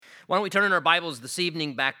Why don't we turn in our Bibles this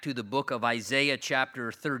evening back to the book of Isaiah chapter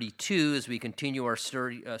 32 as we continue our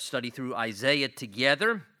study through Isaiah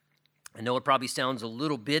together. I know it probably sounds a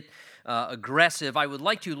little bit aggressive. I would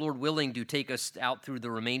like to, Lord willing, to take us out through the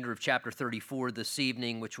remainder of chapter 34 this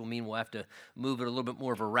evening, which will mean we'll have to move at a little bit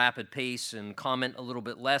more of a rapid pace and comment a little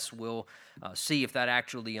bit less. We'll see if that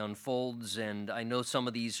actually unfolds. And I know some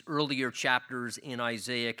of these earlier chapters in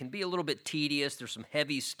Isaiah can be a little bit tedious. There's some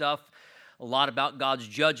heavy stuff. A lot about God's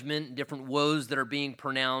judgment, different woes that are being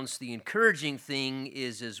pronounced. The encouraging thing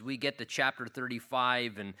is as we get to chapter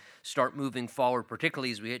 35 and start moving forward,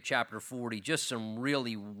 particularly as we hit chapter 40, just some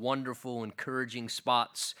really wonderful, encouraging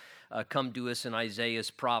spots come to us in Isaiah's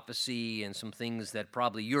prophecy and some things that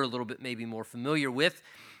probably you're a little bit maybe more familiar with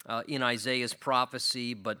in Isaiah's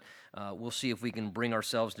prophecy, but we'll see if we can bring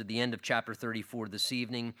ourselves to the end of chapter 34 this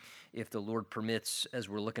evening, if the Lord permits, as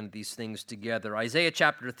we're looking at these things together. Isaiah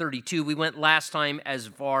chapter 32, we went last time as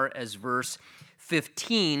far as verse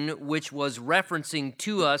 15, which was referencing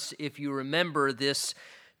to us, if you remember, this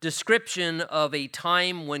description of a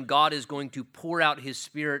time when God is going to pour out His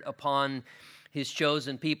Spirit upon His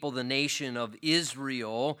chosen people, the nation of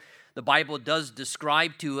Israel. The Bible does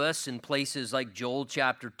describe to us in places like Joel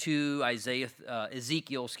chapter 2,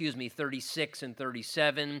 Ezekiel 36 and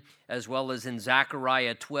 37, as well as in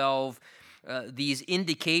Zechariah 12, these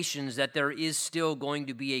indications that there is still going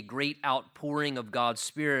to be a great outpouring of God's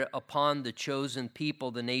Spirit upon the chosen people,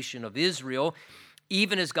 the nation of Israel,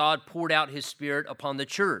 even as God poured out His Spirit upon the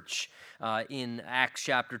church. In Acts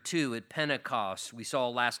chapter 2 at Pentecost. We saw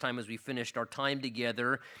last time as we finished our time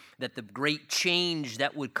together that the great change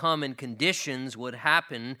that would come in conditions would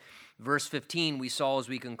happen. Verse 15 we saw as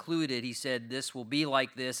we concluded, he said, this will be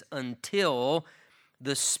like this until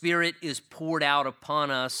the Spirit is poured out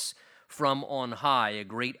upon us from on high, a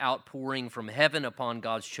great outpouring from heaven upon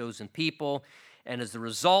God's chosen people. And as the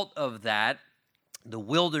result of that, the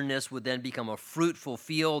wilderness would then become a fruitful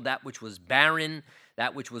field. That which was barren,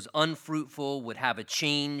 that which was unfruitful would have a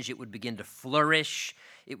change. It would begin to flourish.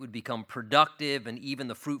 It would become productive, and even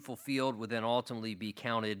the fruitful field would then ultimately be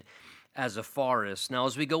counted as a forest. Now,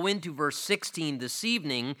 as we go into verse 16 this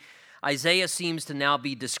evening, Isaiah seems to now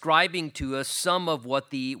be describing to us some of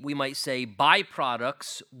what we might say,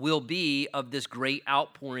 byproducts will be of this great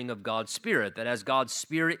outpouring of God's Spirit. That as God's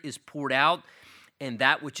Spirit is poured out, and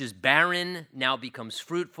that which is barren now becomes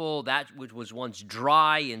fruitful, that which was once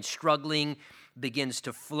dry and struggling begins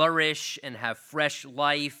to flourish and have fresh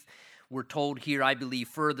life. We're told here, I believe,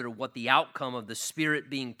 further what the outcome of the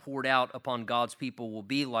Spirit being poured out upon God's people will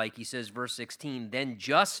be like. He says, verse 16, then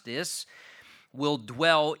justice will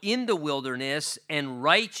dwell in the wilderness and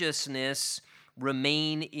righteousness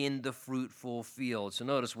remain in the fruitful field. So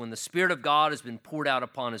notice, when the Spirit of God has been poured out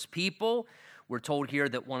upon His people, we're told here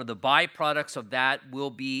that one of the byproducts of that will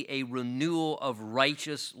be a renewal of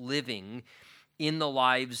righteous living in the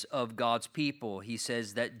lives of God's people. He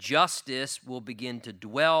says that justice will begin to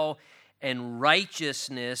dwell and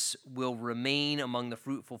righteousness will remain among the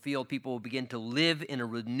fruitful field. People will begin to live in a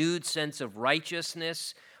renewed sense of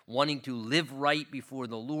righteousness, wanting to live right before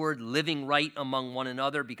the Lord, living right among one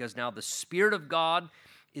another, because now the Spirit of God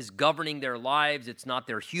is governing their lives. It's not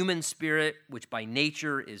their human spirit, which by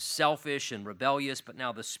nature is selfish and rebellious, but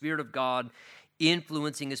now the Spirit of God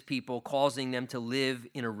influencing His people, causing them to live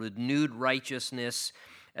in a renewed righteousness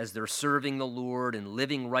as they're serving the Lord and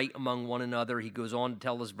living right among one another. He goes on to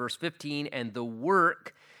tell us, verse 15, and the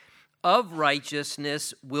work of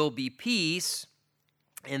righteousness will be peace,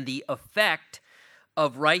 and the effect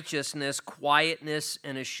of righteousness, quietness,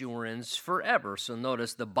 and assurance forever. So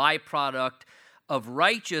notice the byproduct of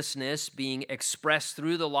righteousness being expressed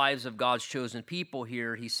through the lives of God's chosen people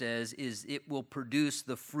here, he says, is it will produce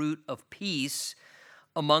the fruit of peace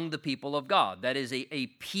among the people of God. That is a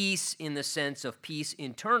peace in the sense of peace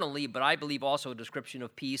internally, but I believe also a description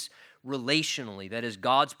of peace relationally. That is,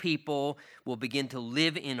 God's people will begin to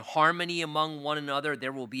live in harmony among one another.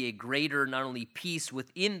 There will be a greater, not only peace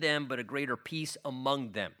within them, but a greater peace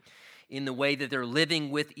among them in the way that they're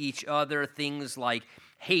living with each other. Things like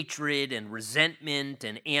hatred and resentment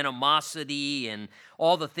and animosity and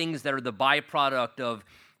all the things that are the byproduct of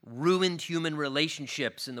ruined human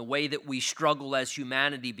relationships and the way that we struggle as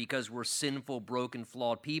humanity because we're sinful, broken,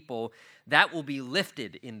 flawed people, that will be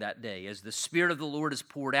lifted in that day as the Spirit of the Lord is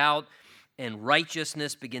poured out and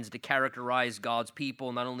righteousness begins to characterize God's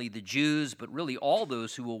people, not only the Jews, but really all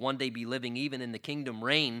those who will one day be living even in the kingdom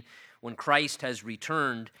reign when Christ has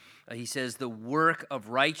returned. He says the work of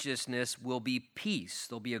righteousness will be peace.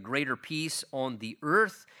 There'll be a greater peace on the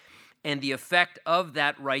earth, and the effect of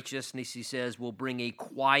that righteousness, he says, will bring a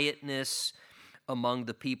quietness among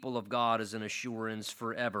the people of God as an assurance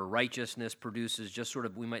forever. Righteousness produces just sort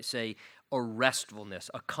of, we might say, a restfulness,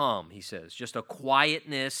 a calm, he says, just a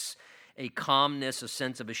quietness, a calmness, a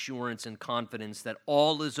sense of assurance and confidence that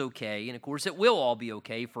all is okay. And of course, it will all be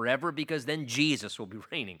okay forever, because then Jesus will be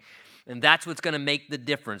reigning. And that's what's going to make the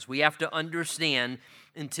difference. We have to understand,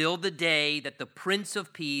 until the day that the Prince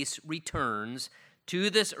of Peace returns to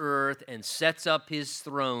this earth and sets up his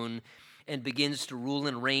throne and begins to rule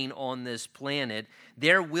and reign on this planet,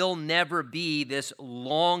 there will never be this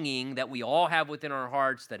longing that we all have within our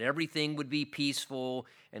hearts that everything would be peaceful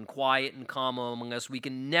and quiet and calm among us. We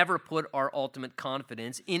can never put our ultimate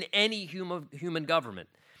confidence in any human government.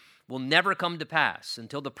 Will never come to pass.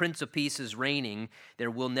 Until the Prince of Peace is reigning,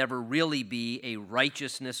 there will never really be a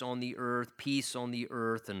righteousness on the earth, peace on the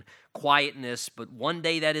earth, and quietness. But one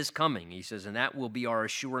day that is coming, he says, and that will be our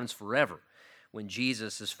assurance forever, when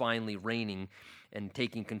Jesus is finally reigning and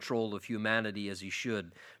taking control of humanity as he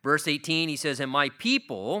should. Verse 18, he says, and my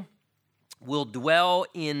people will dwell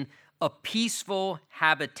in a peaceful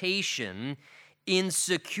habitation, in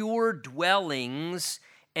secure dwellings,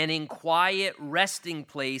 and in quiet resting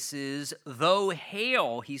places, though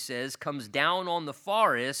hail, he says, comes down on the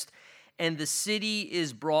forest, and the city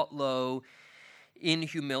is brought low in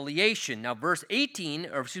humiliation. Now, verse 19,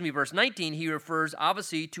 he refers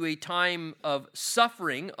obviously to a time of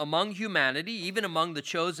suffering among humanity, even among the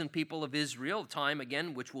chosen people of Israel, a time,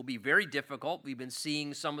 again, which will be very difficult. We've been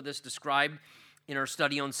seeing some of this described in our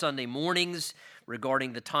study on Sunday mornings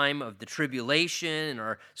regarding the time of the tribulation and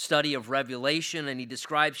our study of Revelation, and he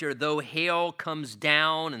describes here, though hail comes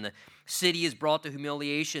down and the city is brought to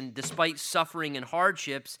humiliation, despite suffering and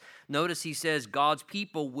hardships, notice he says God's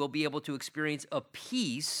people will be able to experience a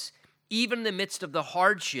peace even in the midst of the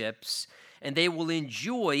hardships, and they will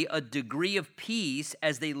enjoy a degree of peace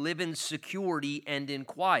as they live in security and in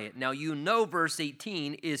quiet. Now, you know verse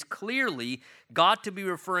 18 is clearly got to be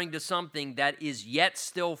referring to something that is yet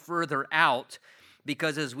still further out,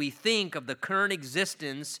 because as we think of the current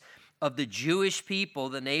existence of the Jewish people,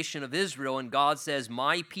 the nation of Israel, and God says,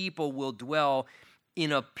 my people will dwell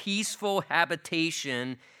in a peaceful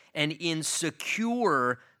habitation and in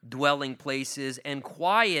secure dwelling places and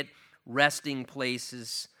quiet resting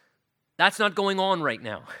places. That's not going on right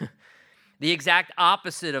now. The exact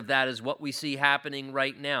opposite of that is what we see happening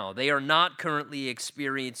right now. They are not currently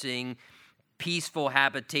experiencing peaceful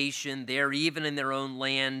habitation there, even in their own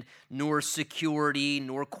land, nor security,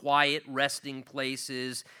 nor quiet resting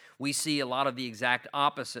places. We see a lot of the exact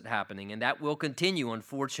opposite happening, and that will continue,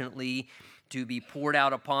 unfortunately, to be poured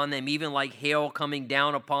out upon them, even like hail coming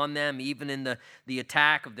down upon them, even in the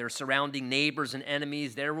attack of their surrounding neighbors and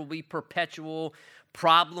enemies. There will be perpetual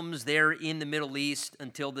problems there in the Middle East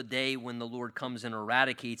until the day when the Lord comes and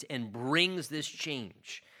eradicates and brings this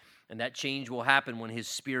change. And that change will happen when his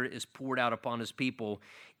Spirit is poured out upon his people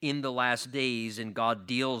in the last days, and God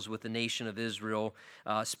deals with the nation of Israel,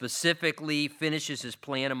 specifically finishes his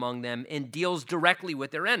plan among them, and deals directly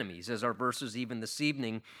with their enemies, as our verses even this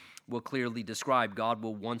evening will clearly describe. God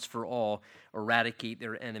will once for all eradicate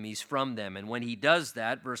their enemies from them. And when he does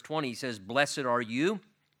that, verse 20, he says, blessed are you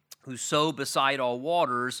who sow beside all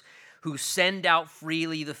waters, who send out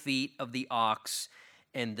freely the feet of the ox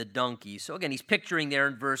and the donkey. So again, he's picturing there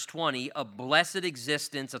in verse 20 a blessed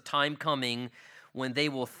existence, a time coming when they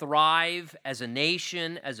will thrive as a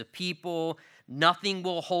nation, as a people. Nothing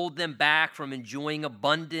will hold them back from enjoying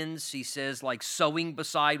abundance. He says, like sowing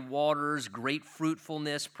beside waters, great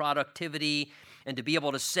fruitfulness, productivity, and to be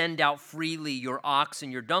able to send out freely your ox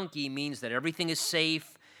and your donkey means that everything is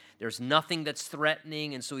safe. There's nothing that's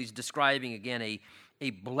threatening. And so he's describing, again, a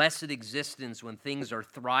blessed existence when things are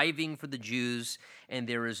thriving for the Jews and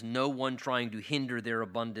there is no one trying to hinder their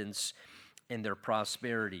abundance and their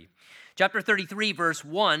prosperity. Chapter 33, verse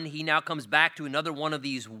 1, he now comes back to another one of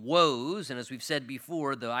these woes. And as we've said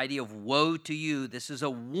before, the idea of woe to you, this is a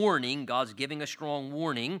warning. God's giving a strong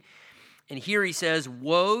warning. And here he says,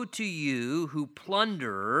 woe to you who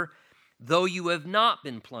plunder, though you have not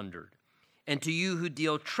been plundered, and to you who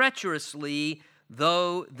deal treacherously,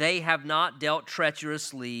 though they have not dealt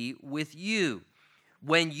treacherously with you.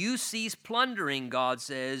 When you cease plundering, God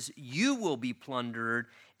says, you will be plundered,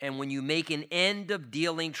 and when you make an end of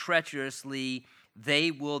dealing treacherously, they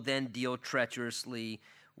will then deal treacherously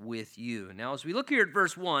with you. Now, as we look here at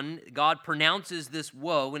verse 1, God pronounces this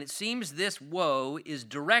woe, and it seems this woe is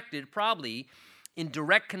directed probably in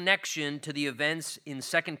direct connection to the events in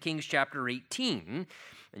 2 Kings chapter 18.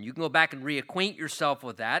 And you can go back and reacquaint yourself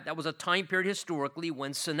with that. That was a time period historically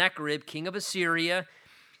when Sennacherib, king of Assyria,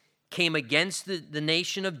 came against the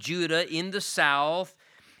nation of Judah in the south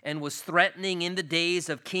and was threatening in the days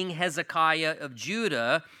of King Hezekiah of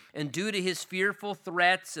Judah. And due to his fearful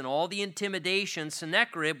threats and all the intimidation,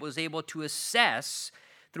 Sennacherib was able to assess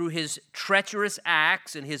through his treacherous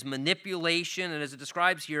acts and his manipulation, and as it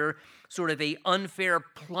describes here, sort of a unfair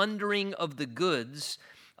plundering of the goods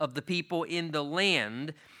of the people in the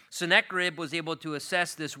land. Sennacherib was able to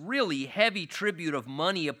assess this really heavy tribute of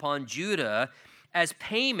money upon Judah as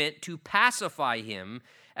payment to pacify him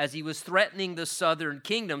as he was threatening the southern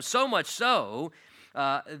kingdom, so much so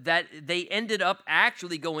that they ended up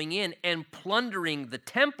actually going in and plundering the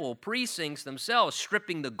temple precincts themselves,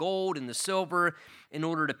 stripping the gold and the silver in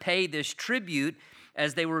order to pay this tribute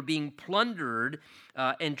as they were being plundered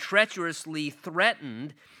and treacherously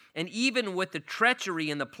threatened. And even with the treachery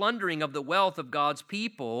and the plundering of the wealth of God's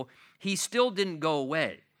people, he still didn't go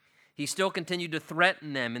away. He still continued to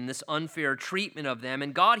threaten them in this unfair treatment of them.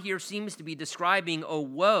 And God here seems to be describing a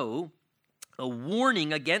woe, a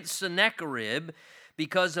warning against Sennacherib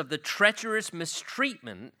because of the treacherous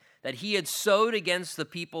mistreatment that he had sowed against the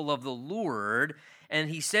people of the Lord. And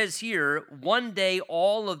he says here, one day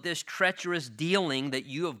all of this treacherous dealing that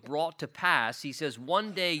you have brought to pass, he says,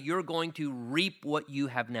 one day you're going to reap what you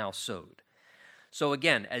have now sowed. So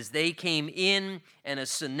again, as they came in, and as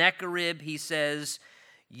Sennacherib, he says,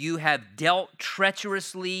 you have dealt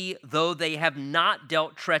treacherously, though they have not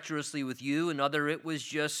dealt treacherously with you.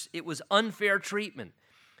 It was unfair treatment.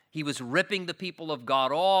 He was ripping the people of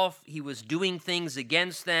God off. He was doing things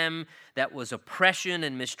against them that was oppression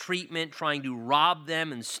and mistreatment, trying to rob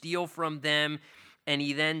them and steal from them. And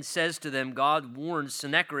he then says to them, God warns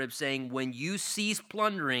Sennacherib, saying, when you cease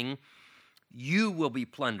plundering, you will be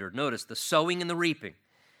plundered. Notice the sowing and the reaping.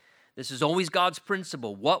 This is always God's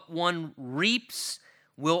principle. What one reaps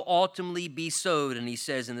will ultimately be sowed. And he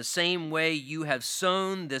says, in the same way you have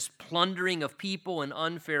sown this plundering of people in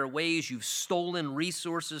unfair ways, you've stolen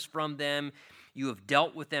resources from them, you have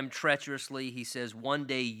dealt with them treacherously. He says, one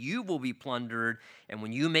day you will be plundered. And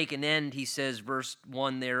when you make an end, he says, verse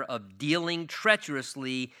 1 there, of dealing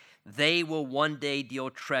treacherously, they will one day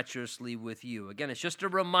deal treacherously with you. Again, it's just a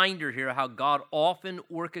reminder here how God often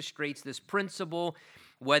orchestrates this principle,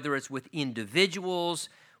 whether it's with individuals,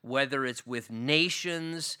 whether it's with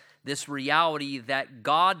nations, this reality that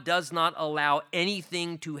God does not allow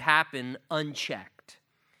anything to happen unchecked.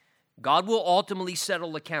 God will ultimately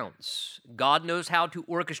settle accounts. God knows how to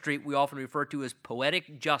orchestrate, we often refer to as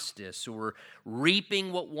poetic justice, or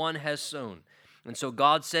reaping what one has sown. And so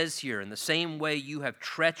God says here, in the same way you have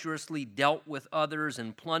treacherously dealt with others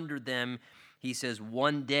and plundered them, he says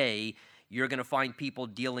one day you're going to find people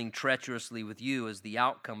dealing treacherously with you as the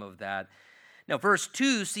outcome of that. Now, verse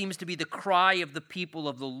 2 seems to be the cry of the people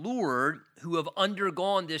of the Lord who have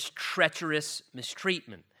undergone this treacherous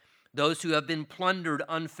mistreatment. Those who have been plundered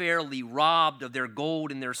unfairly, robbed of their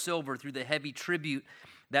gold and their silver through the heavy tribute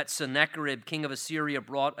that Sennacherib, king of Assyria,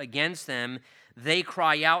 brought against them, they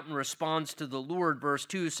cry out in response to the Lord, verse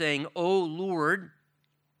 2, saying, O Lord,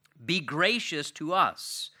 be gracious to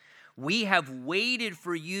us. We have waited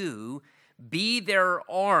for you. Be their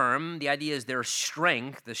arm, the idea is their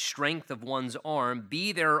strength, the strength of one's arm,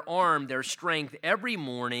 be their arm, their strength every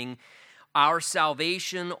morning, our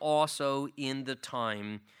salvation also in the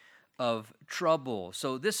time of trouble.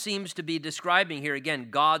 So this seems to be describing here again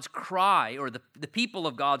God's cry, or the people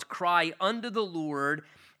of God's cry unto the Lord,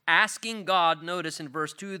 asking God, notice in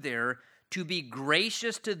verse 2 there, to be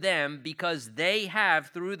gracious to them because they have,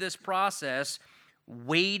 through this process,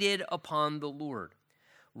 waited upon the Lord.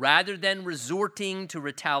 Rather than resorting to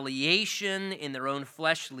retaliation in their own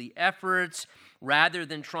fleshly efforts, rather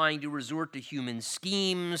than trying to resort to human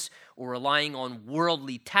schemes or relying on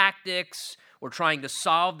worldly tactics or trying to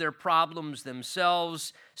solve their problems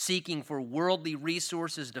themselves, seeking for worldly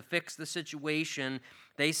resources to fix the situation,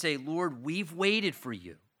 they say, Lord, we've waited for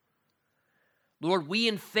you. Lord, we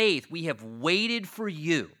in faith, we have waited for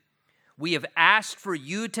you. We have asked for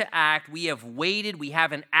you to act. We have waited. We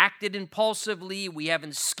haven't acted impulsively. We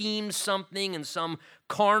haven't schemed something in some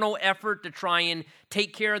carnal effort to try and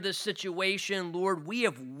take care of this situation. Lord, we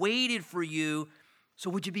have waited for you.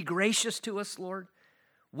 So would you be gracious to us, Lord?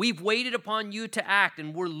 We've waited upon you to act,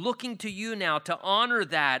 and we're looking to you now to honor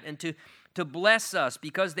that and to bless us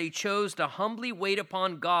because they chose to humbly wait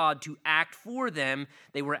upon God to act for them.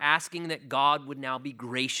 They were asking that God would now be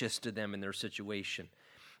gracious to them in their situation,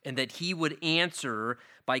 and that he would answer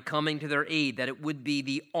by coming to their aid, that it would be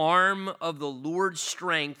the arm of the Lord's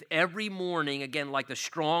strength every morning, again, like the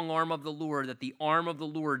strong arm of the Lord, that the arm of the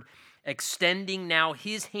Lord extending now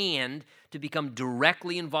his hand to become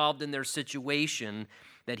directly involved in their situation,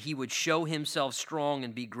 that he would show himself strong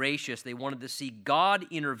and be gracious. They wanted to see God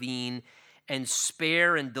intervene and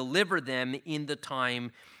spare and deliver them in the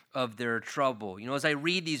time of their trouble. You know, as I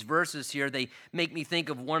read these verses here, they make me think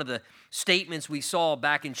of one of the statements we saw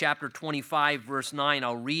back in chapter 25, verse 9.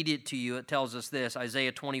 I'll read it to you. It tells us this,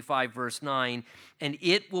 Isaiah 25, verse 9, "And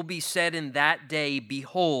it will be said in that day,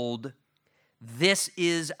 Behold, this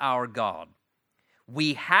is our God.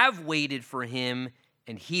 We have waited for him,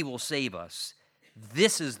 and he will save us.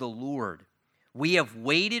 This is the Lord. We have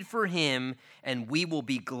waited for him, and we will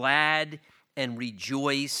be glad and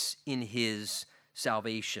rejoice in his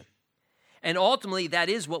salvation." And ultimately, that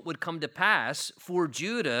is what would come to pass for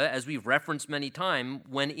Judah, as we've referenced many times,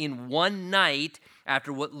 when in one night,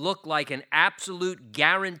 after what looked like an absolute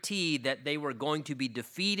guarantee that they were going to be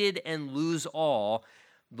defeated and lose all,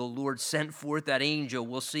 the Lord sent forth that angel.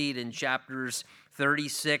 We'll see it in chapters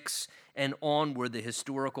 36 and onward, the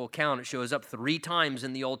historical account. It shows up 3 times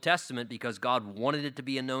in the Old Testament because God wanted it to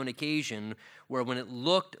be a known occasion where when it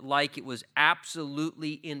looked like it was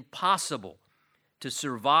absolutely impossible to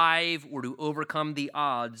survive or to overcome the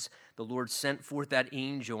odds, the Lord sent forth that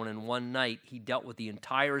angel, and in one night he dealt with the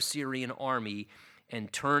entire Assyrian army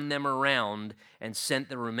and turned them around and sent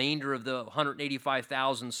the remainder of the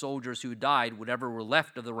 185,000 soldiers who died, whatever were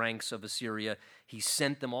left of the ranks of Assyria, he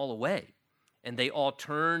sent them all away. And they all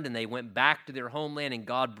turned and they went back to their homeland, and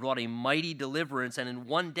God brought a mighty deliverance. And in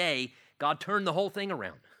one day, God turned the whole thing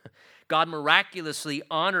around. God miraculously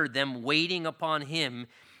honored them waiting upon him,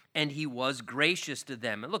 and he was gracious to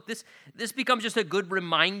them. And look, this becomes just a good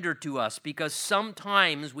reminder to us, because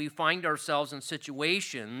sometimes we find ourselves in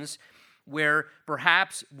situations where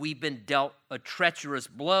perhaps we've been dealt a treacherous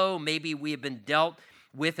blow. Maybe we have been dealt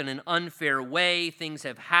with in an unfair way. Things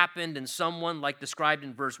have happened, and someone, like described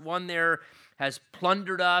in verse 1 there, has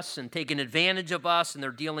plundered us and taken advantage of us, and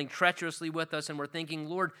they're dealing treacherously with us, and we're thinking,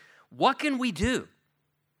 Lord, what can we do?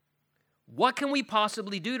 What can we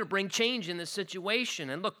possibly do to bring change in this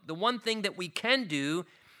situation? And look, the one thing that we can do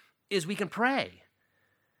is we can pray.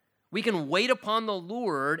 We can wait upon the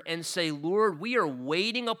Lord and say, Lord, we are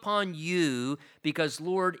waiting upon you because,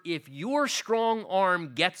 Lord, if your strong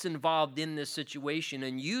arm gets involved in this situation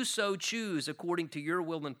and you so choose according to your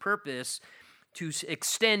will and purpose to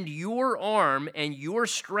extend your arm and your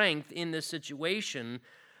strength in this situation,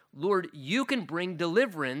 Lord, you can bring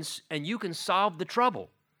deliverance and you can solve the trouble.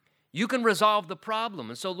 You can resolve the problem.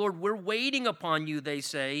 And so, Lord, we're waiting upon you, they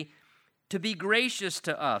say, to be gracious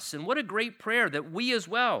to us. And what a great prayer that we as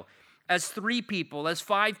well, as 3 people, as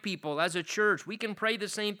 5 people, as a church, we can pray the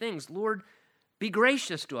same things. Lord, be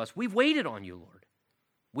gracious to us. We've waited on you, Lord.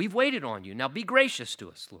 We've waited on you. Now be gracious to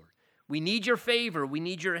us, Lord. We need your favor. We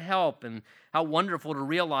need your help. And how wonderful to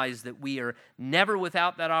realize that we are never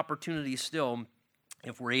without that opportunity still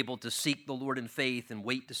if we're able to seek the Lord in faith and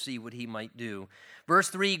wait to see what he might do. Verse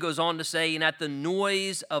 3 goes on to say, "And at the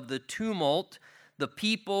noise of the tumult, the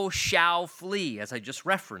people shall flee," as I just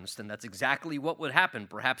referenced, and that's exactly what would happen.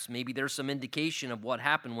 Perhaps maybe there's some indication of what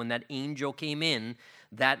happened when that angel came in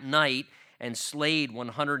that night and slayed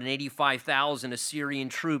 185,000 Assyrian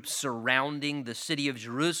troops surrounding the city of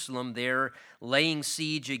Jerusalem there, laying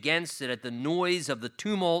siege against it. At the noise of the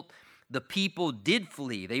tumult, the people did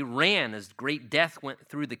flee. They ran as great death went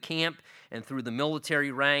through the camp and through the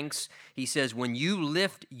military ranks. He says, when you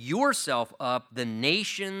lift yourself up, the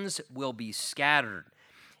nations will be scattered,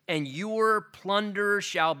 and your plunder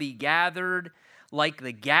shall be gathered like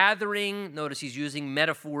the gathering. Notice he's using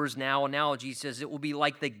metaphors now, analogy. He says it will be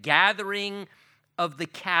like the gathering of the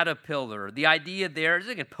caterpillar. The idea there is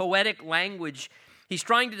like a poetic language. He's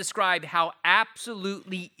trying to describe how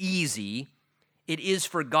absolutely easy it is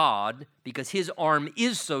for God, because his arm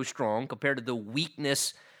is so strong compared to the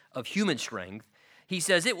weakness of human strength. He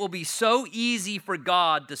says it will be so easy for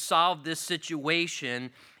God to solve this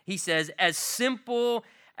situation. He says as simple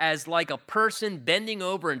as like a person bending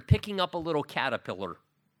over and picking up a little caterpillar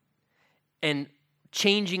and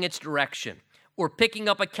changing its direction, or picking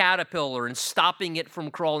up a caterpillar and stopping it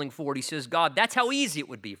from crawling forward. He says, God, that's how easy it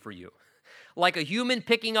would be for you. Like a human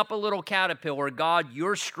picking up a little caterpillar, God,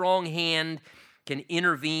 your strong hand can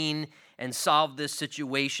intervene and solve this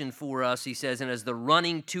situation for us. He says, and as the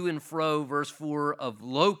running to and fro, verse 4, of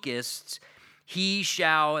locusts, he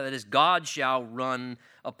shall, that is, God shall run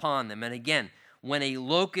upon them. And again, when a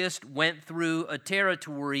locust went through a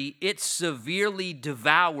territory, it severely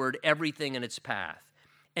devoured everything in its path,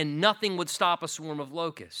 and nothing would stop a swarm of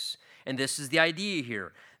locusts. And this is the idea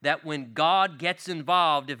here, that when God gets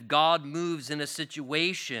involved, if God moves in a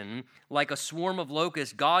situation like a swarm of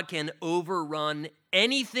locusts, God can overrun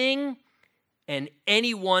anything and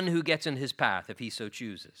anyone who gets in his path if he so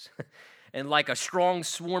chooses. And like a strong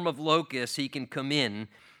swarm of locusts, he can come in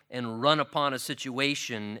and run upon a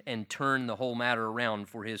situation and turn the whole matter around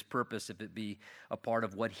for his purpose, if it be a part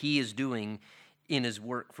of what he is doing in his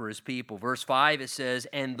work for his people. Verse 5, it says,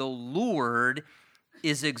 and the Lord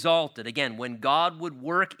is exalted. Again, when God would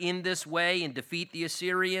work in this way and defeat the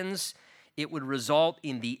Assyrians, it would result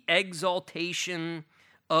in the exaltation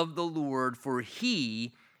of the Lord, for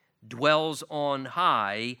he dwells on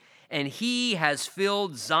high, and he has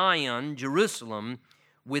filled Zion, Jerusalem,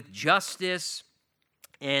 with justice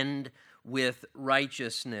and with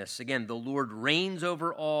righteousness. Again, the Lord reigns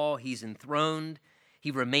over all. He's enthroned.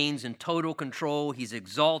 He remains in total control. He's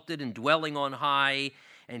exalted and dwelling on high.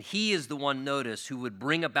 And he is the one, notice, who would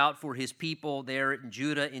bring about for his people there in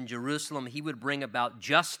Judah, in Jerusalem, he would bring about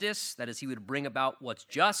justice. That is, he would bring about what's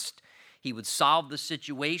just. He would solve the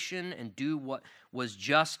situation and do what was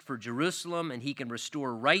just for Jerusalem, and he can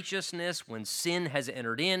restore righteousness when sin has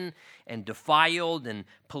entered in and defiled and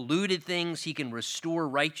polluted things. He can restore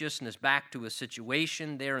righteousness back to a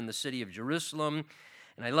situation there in the city of Jerusalem.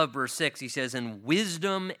 And I love verse 6. He says, and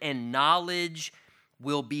wisdom and knowledge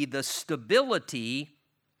will be the stability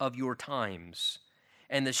of your times,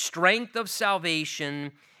 and the strength of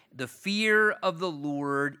salvation. The fear of the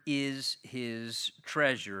Lord is his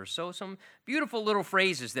treasure. So some beautiful little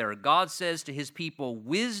phrases there. God says to his people,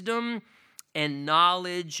 wisdom and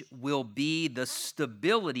knowledge will be the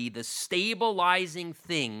stability, the stabilizing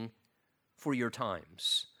thing for your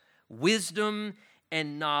times. Wisdom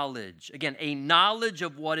and knowledge. Again, a knowledge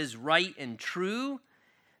of what is right and true,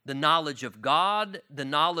 the knowledge of God, the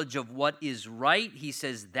knowledge of what is right. He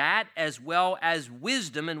says that, as well as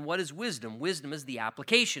wisdom. And what is wisdom? Wisdom is the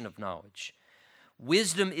application of knowledge.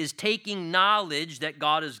 Wisdom is taking knowledge that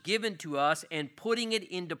God has given to us and putting it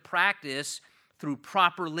into practice through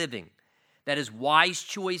proper living. That is, wise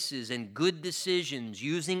choices and good decisions,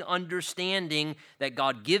 using understanding that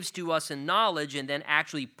God gives to us in knowledge, and then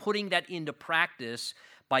actually putting that into practice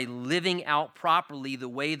by living out properly the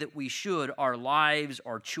way that we should, our lives,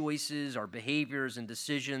 our choices, our behaviors and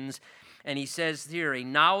decisions. And he says here, a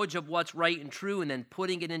knowledge of what's right and true, and then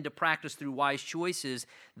putting it into practice through wise choices,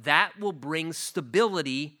 that will bring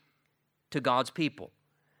stability to God's people.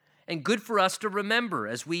 And good for us to remember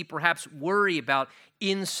as we perhaps worry about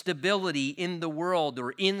instability in the world,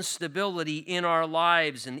 or instability in our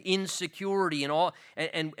lives, and insecurity and all,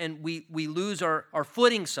 and we lose our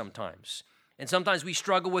footing sometimes. And sometimes we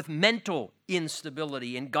struggle with mental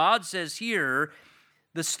instability. And God says here,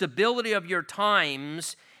 the stability of your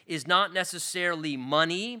times is not necessarily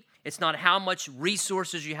money. It's not how much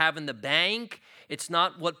resources you have in the bank. It's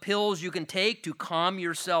not what pills you can take to calm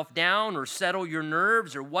yourself down or settle your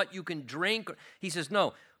nerves, or what you can drink. He says,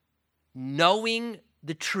 no, knowing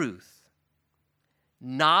the truth,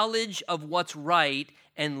 knowledge of what's right,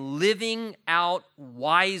 and living out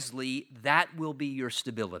wisely, that will be your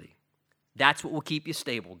stability. That's what will keep you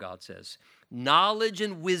stable, God says. Knowledge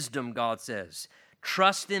and wisdom, God says.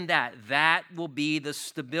 Trust in that. That will be the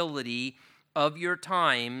stability of your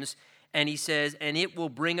times. And he says, and it will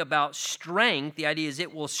bring about strength. The idea is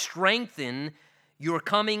it will strengthen your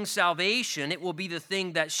coming salvation. It will be the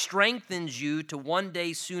thing that strengthens you to one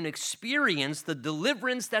day soon experience the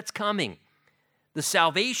deliverance that's coming. The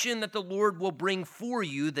salvation that the Lord will bring for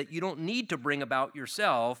you that you don't need to bring about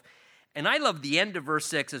yourself. And I love the end of verse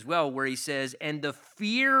 6 as well, where he says, and the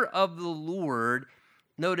fear of the Lord,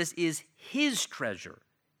 notice, is his treasure.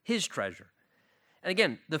 His treasure. And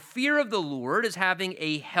again, the fear of the Lord is having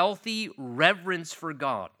a healthy reverence for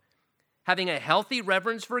God. Having a healthy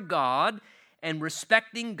reverence for God and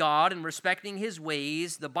respecting God and respecting his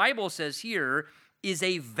ways, the Bible says here, is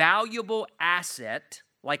a valuable asset,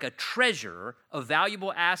 like a treasure, a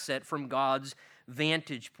valuable asset from God's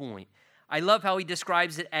vantage point. I love how he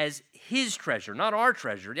describes it as his treasure, not our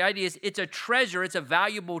treasure. The idea is it's a treasure, it's a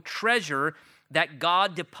valuable treasure that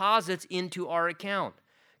God deposits into our account.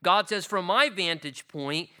 God says, from my vantage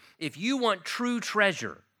point, if you want true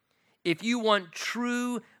treasure, if you want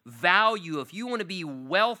true value, if you want to be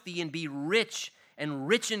wealthy and be rich and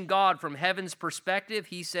rich in God from heaven's perspective,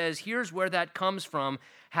 he says, here's where that comes from.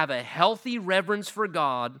 Have a healthy reverence for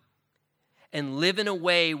God, and live in a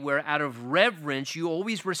way where out of reverence you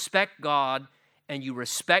always respect God and you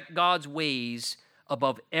respect God's ways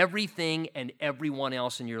above everything and everyone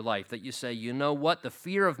else in your life. That you say, you know what? The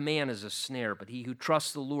fear of man is a snare, but he who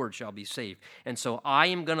trusts the Lord shall be safe. And so I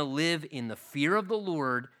am going to live in the fear of the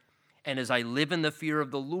Lord, and as I live in the fear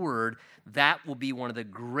of the Lord, that will be one of the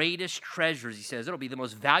greatest treasures. He says it'll be the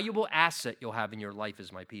most valuable asset you'll have in your life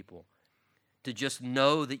as my people, to just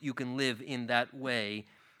know that you can live in that way.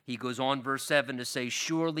 He goes on, verse 7, to say,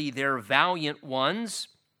 surely their valiant ones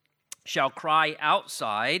shall cry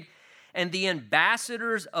outside, and the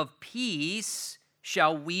ambassadors of peace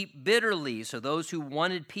shall weep bitterly. So those who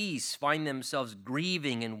wanted peace find themselves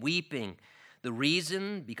grieving and weeping. The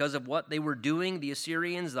reason, because of what they were doing, the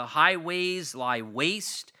Assyrians, the highways lie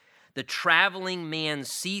waste. The traveling man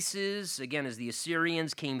ceases. Again, as the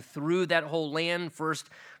Assyrians came through that whole land, first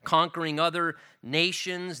conquering other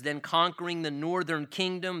nations, then conquering the northern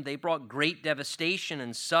kingdom, they brought great devastation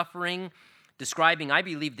and suffering. Describing, I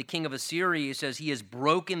believe, the king of Assyria, he says he has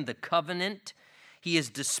broken the covenant. He has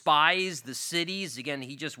despised the cities. Again,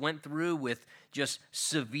 he just went through with just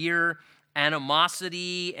severe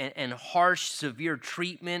animosity and harsh, severe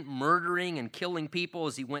treatment, murdering and killing people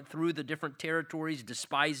as he went through the different territories,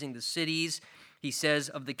 despising the cities. He says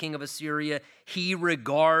of the king of Assyria, he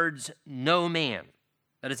regards no man.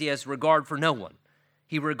 That is, he has regard for no one.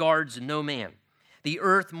 He regards no man. The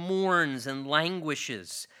earth mourns and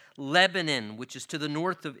languishes. Lebanon, which is to the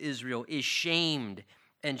north of Israel, is shamed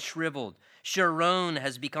and shriveled. Sharon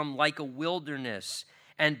has become like a wilderness,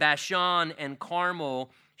 and Bashan and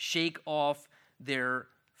Carmel shake off their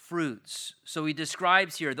fruits. So he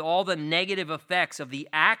describes here all the negative effects of the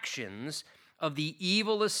actions of the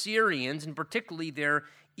evil Assyrians, and particularly their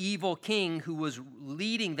evil king who was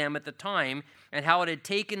leading them at the time, and how it had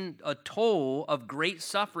taken a toll of great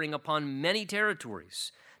suffering upon many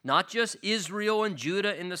territories. Not just Israel and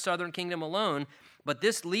Judah in the southern kingdom alone, but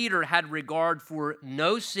this leader had regard for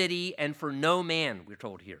no city and for no man, we're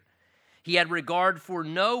told here. He had regard for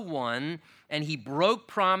no one, and he broke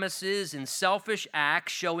promises in selfish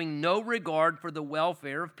acts, showing no regard for the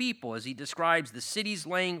welfare of people. As he describes the cities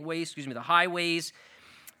laying waste, the highways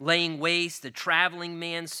laying waste, the traveling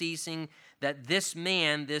man ceasing, that this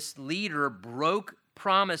man, this leader, broke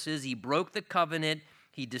promises, he broke the covenant,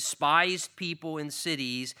 he despised people in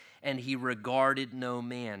cities, and he regarded no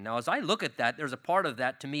man. Now, as I look at that, there's a part of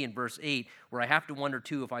that to me in verse 8 where I have to wonder,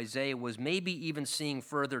 too, if Isaiah was maybe even seeing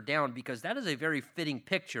further down, because that is a very fitting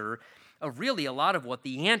picture of really a lot of what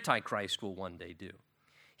the Antichrist will one day do.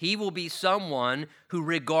 He will be someone who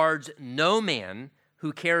regards no man,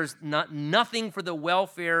 who cares nothing for the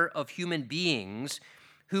welfare of human beings,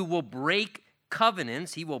 who will break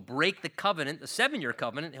covenants. He will break the covenant, the 7-year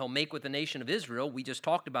covenant he'll make with the nation of Israel. We just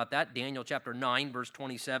talked about that, Daniel chapter 9, verse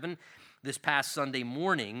 27, this past Sunday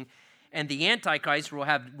morning. And the Antichrist will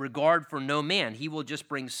have regard for no man. He will just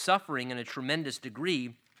bring suffering in a tremendous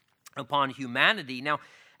degree upon humanity. Now,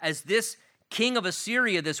 as this king of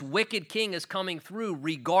Assyria, this wicked king, is coming through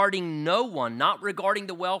regarding no one, not regarding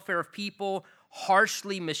the welfare of people,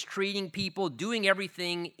 harshly mistreating people, doing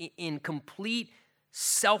everything in complete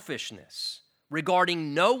selfishness,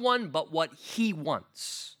 regarding no one but what he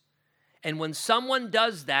wants. And when someone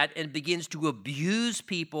does that and begins to abuse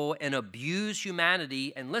people and abuse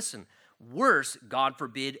humanity, and listen, worse, God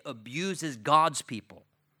forbid, abuses God's people,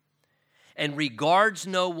 and regards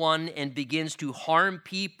no one and begins to harm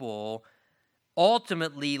people,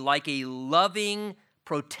 ultimately, like a loving,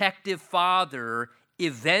 protective father,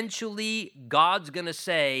 eventually God's going to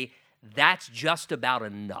say, that's just about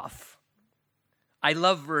enough. I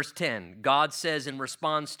love verse 10. God says in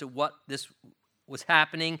response to what this was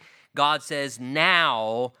happening, God says,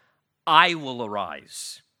 now I will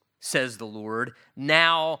arise, says the Lord.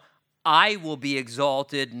 Now I will be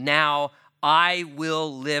exalted. Now I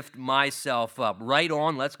will lift myself up. Right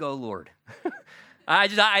on. Let's go, Lord. I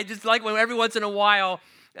just like when every once in a while,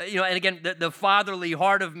 and again, the fatherly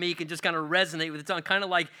heart of me can just kind of resonate with it. Kind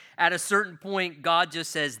of like at a certain point, God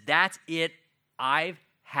just says, that's it. I've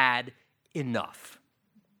had enough.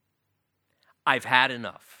 I've had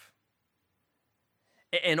enough.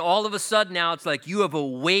 And all of a sudden now it's like you have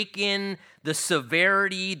awakened the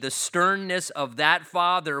severity, the sternness of that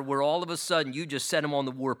father, where all of a sudden you just set him on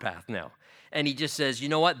the warpath now. And he just says, you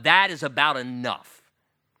know what? That is about enough.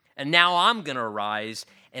 And now I'm going to arise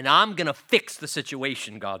and I'm going to fix the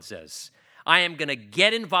situation, God says. I am going to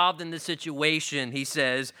get involved in the situation, he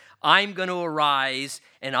says. I'm going to arise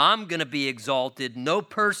and I'm going to be exalted. No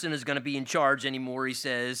person is going to be in charge anymore, he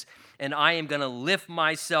says. And I am going to lift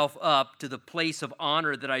myself up to the place of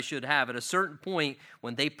honor that I should have. At a certain point,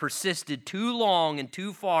 when they persisted too long and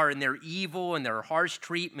too far in their evil and their harsh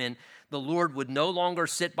treatment, the Lord would no longer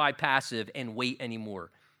sit by passive and wait anymore.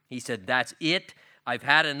 He said, that's it. I've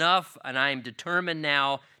had enough, and I am determined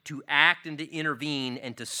now to act and to intervene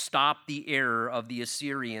and to stop the error of the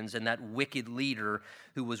Assyrians and that wicked leader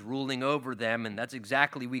who was ruling over them. And that's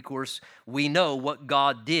exactly, of course, we know what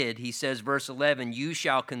God did. He says, verse 11, you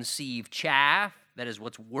shall conceive chaff, that is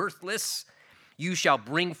what's worthless. You shall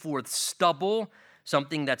bring forth stubble,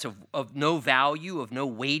 something that's of no value, of no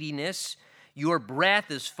weightiness. Your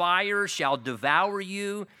breath as fire shall devour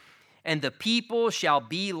you. And the people shall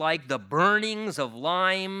be like the burnings of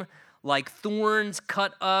lime, like thorns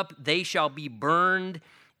cut up, they shall be burned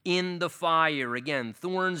in the fire. Again,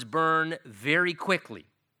 thorns burn very quickly.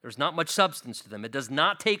 There's not much substance to them. It does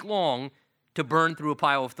not take long to burn through a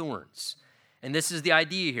pile of thorns. And this is the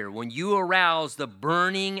idea here. When you arouse the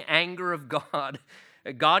burning anger of God,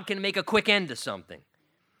 God can make a quick end to something.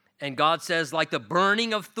 And God says, like the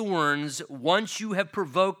burning of thorns, once you have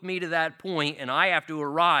provoked me to that point, and I have to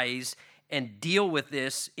arise and deal with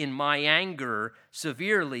this in my anger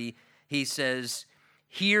severely, he says,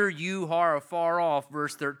 hear you who are afar off,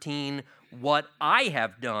 verse 13, what I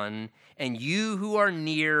have done, and you who are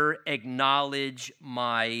near acknowledge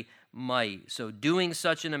my might. So doing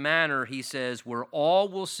such in a manner, he says, where all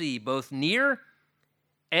will see, both near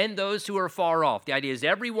and those who are far off. The idea is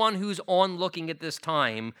everyone who's on looking at this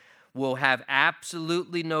time will have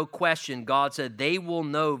absolutely no question. God said they will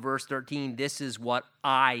know, verse 13, this is what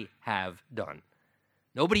I have done.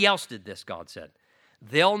 Nobody else did this, God said.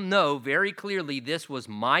 They'll know very clearly this was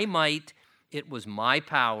my might, it was my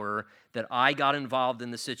power, that I got involved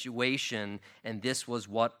in the situation, and this was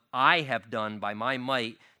what I have done by my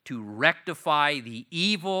might to rectify the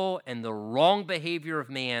evil and the wrong behavior of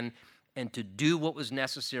man and to do what was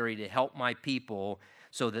necessary to help my people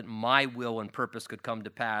so that my will and purpose could come to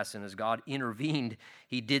pass. And as God intervened,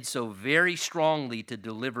 he did so very strongly to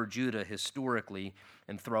deliver Judah historically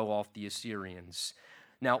and throw off the Assyrians.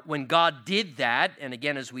 Now, when God did that, and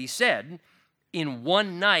again, as we said, in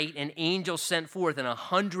one night, an angel sent forth and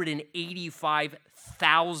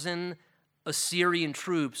 185,000 Assyrian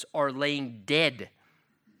troops are laying dead.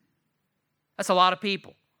 That's a lot of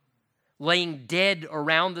people. Laying dead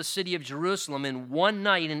around the city of Jerusalem. In one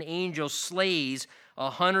night, an angel slays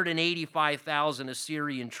 185,000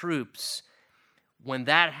 Assyrian troops. When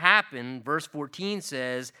that happened, verse 14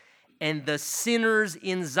 says, and the sinners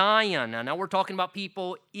in Zion. Now we're talking about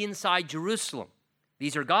people inside Jerusalem.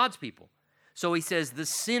 These are God's people. So he says, the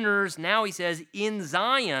sinners, now he says, in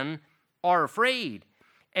Zion are afraid.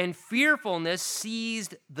 And fearfulness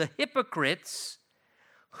seized the hypocrites.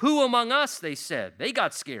 Who among us, they said, they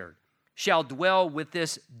got scared, shall dwell with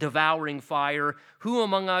this devouring fire? Who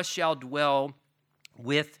among us shall dwell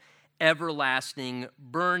with everlasting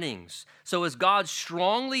burnings? So as God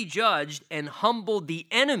strongly judged and humbled the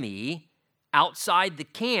enemy outside the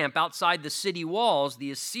camp, outside the city walls,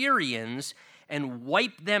 the Assyrians, and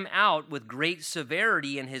wiped them out with great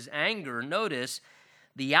severity in his anger, notice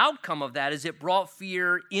the outcome of that is it brought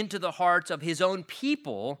fear into the hearts of his own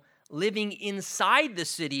people living inside the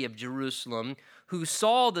city of Jerusalem, who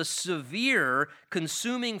saw the severe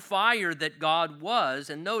consuming fire that God was.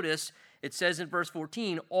 And notice it says in verse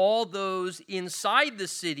 14, all those inside the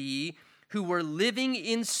city who were living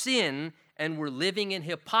in sin and were living in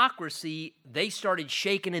hypocrisy, they started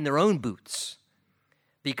shaking in their own boots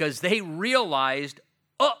because they realized,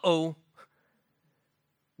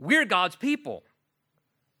 we're God's people.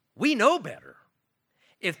 We know better.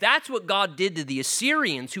 If that's what God did to the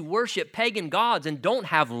Assyrians who worship pagan gods and don't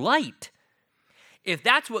have light, if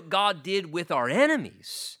that's what God did with our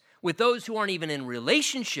enemies, with those who aren't even in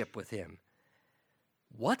relationship with him,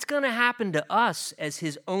 what's going to happen to us as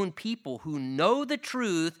his own people who know the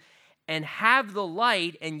truth and have the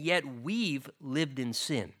light, and yet we've lived in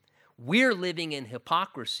sin? We're living in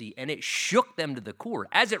hypocrisy, and it shook them to the core,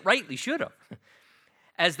 as it rightly should have.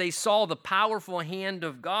 As they saw the powerful hand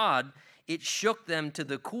of God, it shook them to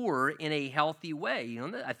the core in a healthy way. You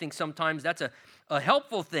know, I think sometimes that's a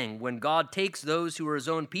helpful thing when God takes those who are his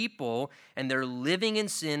own people and they're living in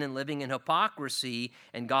sin and living in hypocrisy,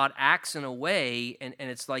 and God acts in a way, and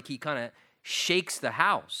it's like he kind of shakes the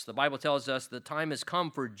house. The Bible tells us the time has come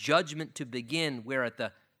for judgment to begin. Where? At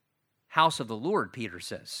the house of the Lord, Peter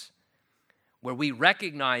says, where we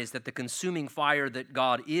recognize that the consuming fire that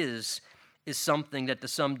God is something that to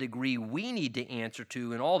some degree we need to answer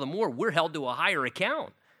to, and all the more we're held to a higher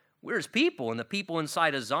account. We're his people, and the people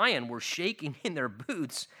inside of Zion were shaking in their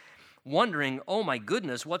boots, wondering, oh my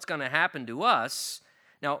goodness, what's going to happen to us?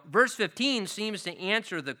 Now, verse 15 seems to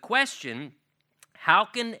answer the question, how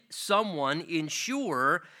can someone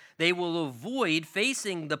ensure they will avoid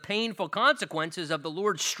facing the painful consequences of the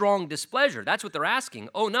Lord's strong displeasure? That's what they're asking.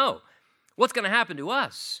 Oh no, what's going to happen to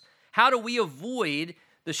us? How do we avoid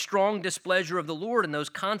the strong displeasure of the Lord and those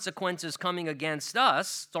consequences coming against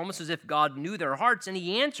us? It's almost as if God knew their hearts and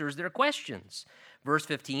he answers their questions. Verse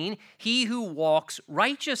 15, he who walks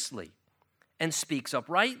righteously and speaks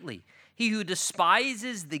uprightly, he who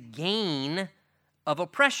despises the gain of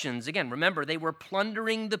oppressions. Again, remember, they were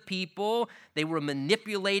plundering the people. They were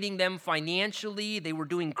manipulating them financially. They were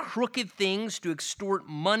doing crooked things to extort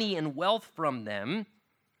money and wealth from them.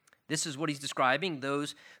 This is what he's describing,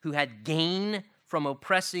 those who had gain from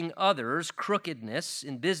oppressing others, crookedness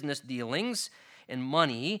in business dealings and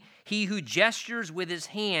money. He who gestures with his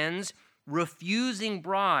hands, refusing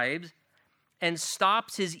bribes, and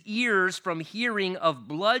stops his ears from hearing of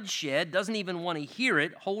bloodshed, doesn't even want to hear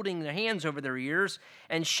it, holding their hands over their ears,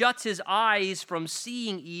 and shuts his eyes from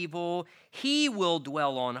seeing evil, he will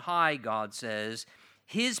dwell on high, God says.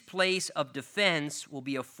 His place of defense will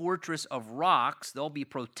be a fortress of rocks. They'll be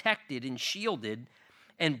protected and shielded,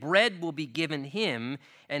 and bread will be given him,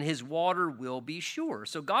 and his water will be sure.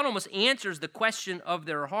 So God almost answers the question of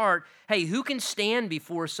their heart. Hey, who can stand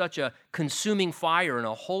before such a consuming fire and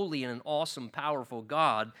a holy and an awesome, powerful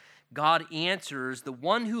God? God answers, the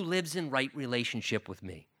one who lives in right relationship with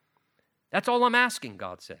me. That's all I'm asking,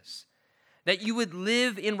 God says. That you would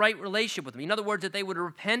live in right relationship with me. In other words, that they would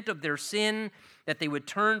repent of their sin, that they would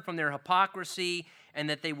turn from their hypocrisy, and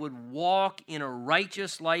that they would walk in a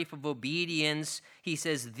righteous life of obedience. He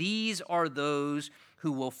says, these are those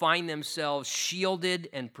who will find themselves shielded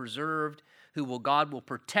and preserved, God will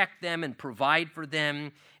protect them and provide for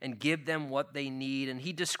them and give them what they need. And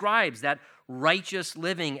he describes that righteous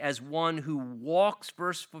living as one who walks,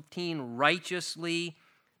 verse 15, righteously,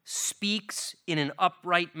 speaks in an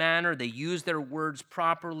upright manner. They use their words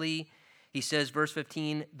properly. He says, verse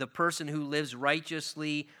 15, the person who lives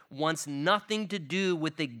righteously wants nothing to do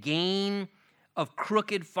with the gain of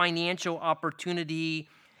crooked financial opportunity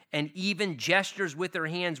and even gestures with their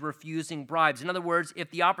hands refusing bribes. In other words, if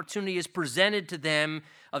the opportunity is presented to them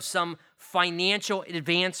of some financial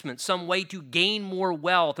advancement, some way to gain more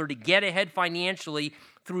wealth or to get ahead financially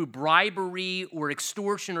through bribery or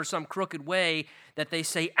extortion or some crooked way, that they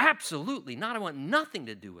say, absolutely not, I want nothing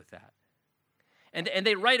to do with that. And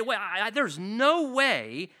they right away, there's no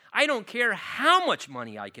way, I don't care how much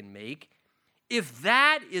money I can make, if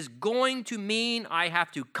that is going to mean I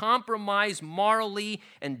have to compromise morally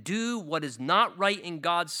and do what is not right in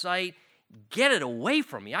God's sight, get it away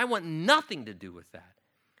from me. I want nothing to do with that.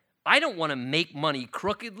 I don't want to make money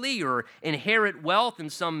crookedly or inherit wealth in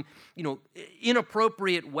some,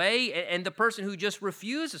 inappropriate way. And the person who just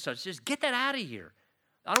refuses such, just get that out of here.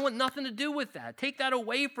 I don't want nothing to do with that. Take that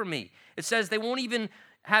away from me. It says they won't even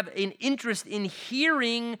have an interest in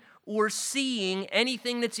hearing or seeing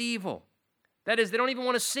anything that's evil. That is, they don't even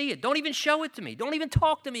want to see it. Don't even show it to me. Don't even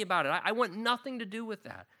talk to me about it. I want nothing to do with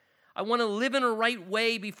that. I want to live in a right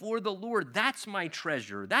way before the Lord. That's my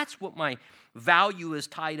treasure. That's what my value is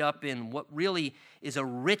tied up in, what really is a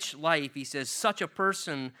rich life. He says such a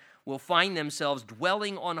person will find themselves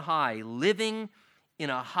dwelling on high, living in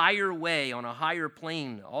a higher way, on a higher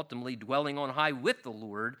plane, ultimately dwelling on high with the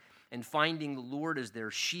Lord and finding the Lord as their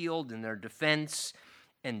shield and their defense,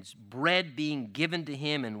 and bread being given to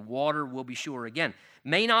him and water will be sure. Again,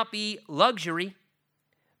 may not be luxury,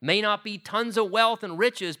 may not be tons of wealth and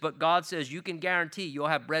riches, but God says you can guarantee you'll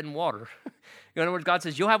have bread and water. In other words, God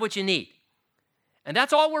says you'll have what you need. And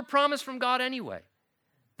that's all we're promised from God anyway,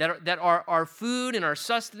 that our food and our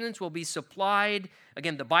sustenance will be supplied.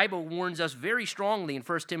 Again, the Bible warns us very strongly in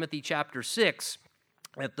 1 Timothy chapter 6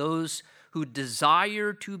 that those who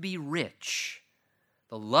desire to be rich,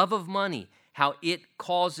 the love of money, how it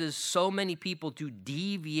causes so many people to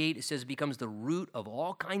deviate, it says it becomes the root of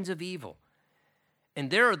all kinds of evil. And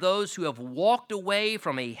there are those who have walked away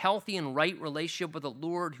from a healthy and right relationship with the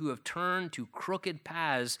Lord, who have turned to crooked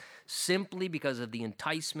paths simply because of the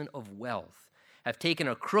enticement of wealth, have taken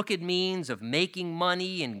a crooked means of making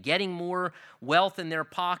money and getting more wealth in their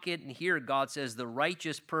pocket. And here God says the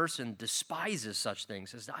righteous person despises such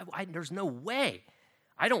things, says, there's no way.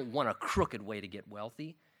 I don't want a crooked way to get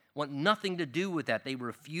wealthy. Want nothing to do with that. They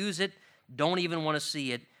refuse it, don't even want to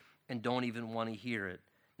see it, and don't even want to hear it.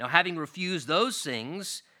 Now, having refused those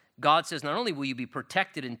things, God says not only will you be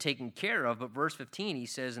protected and taken care of, but verse 15, he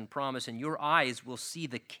says in promise, and your eyes will see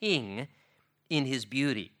the King in his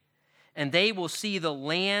beauty, and they will see the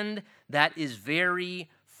land that is very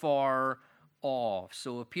far off.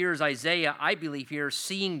 So appears Isaiah, I believe here,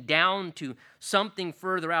 seeing down to something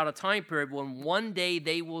further out of time period when one day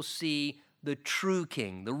they will see the true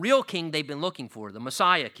king, the real king they've been looking for, the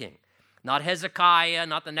Messiah king. Not Hezekiah,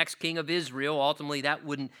 not the next king of Israel. Ultimately, that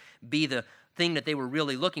wouldn't be the thing that they were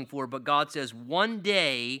really looking for. But God says, one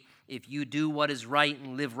day, if you do what is right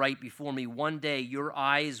and live right before me, one day your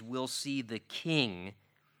eyes will see the king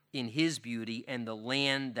in his beauty and the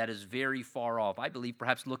land that is very far off. I believe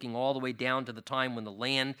perhaps looking all the way down to the time when the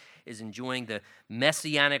land is enjoying the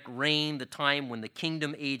messianic reign, the time when the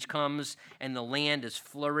kingdom age comes and the land is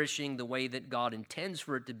flourishing the way that God intends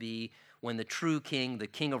for it to be, when the true king, the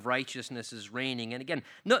king of righteousness, is reigning. And again,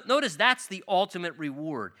 notice that's the ultimate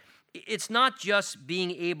reward. It's not just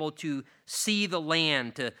being able to see the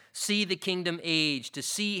land, to see the kingdom age, to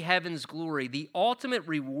see heaven's glory. The ultimate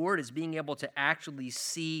reward is being able to actually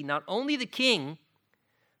see not only the king,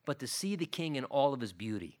 but to see the king in all of his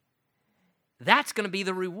beauty. That's going to be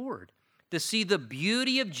the reward. To see the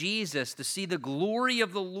beauty of Jesus, to see the glory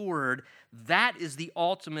of the Lord, that is the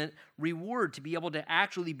ultimate reward, to be able to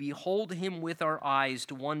actually behold him with our eyes,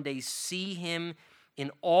 to one day see him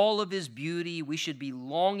in all of his beauty. We should be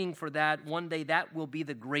longing for that. One day that will be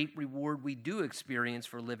the great reward we do experience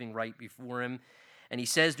for living right before him. And he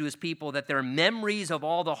says to his people that their memories of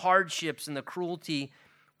all the hardships and the cruelty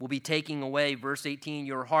will be taken away. Verse 18,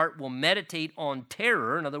 your heart will meditate on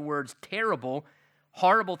terror. In other words, terrible,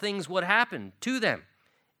 horrible things would happen to them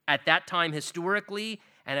at that time historically,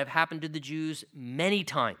 and have happened to the Jews many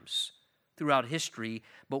times throughout history.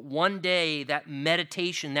 But one day that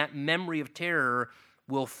meditation, that memory of terror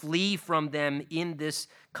will flee from them in this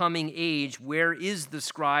coming age. Where is the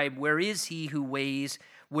scribe? Where is he who weighs?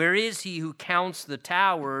 Where is he who counts the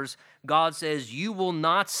towers? God says, you will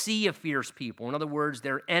not see a fierce people. In other words,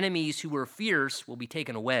 their enemies who were fierce will be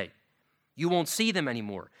taken away. You won't see them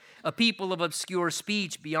anymore. A people of obscure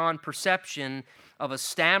speech beyond perception, of a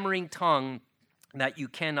stammering tongue that you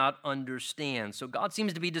cannot understand. So God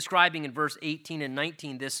seems to be describing in verse 18 and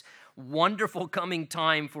 19 this wonderful coming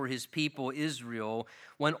time for his people Israel,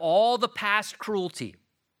 when all the past cruelty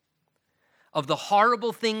of the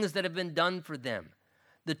horrible things that have been done for them,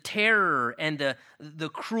 the terror and the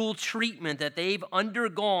cruel treatment that they've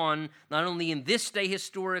undergone, not only in this day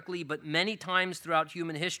historically, but many times throughout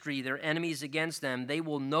human history, their enemies against them, they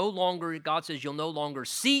will no longer, God says, you'll no longer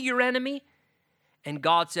see your enemy. And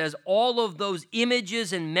God says all of those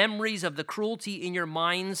images and memories of the cruelty in your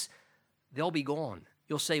minds, they'll be gone.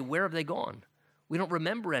 You'll say, where have they gone? We don't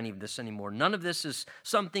remember any of this anymore. None of this is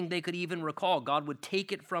something they could even recall. God would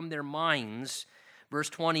take it from their minds. Verse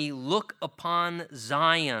 20, look upon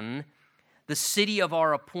Zion, the city of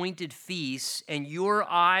our appointed feasts, and your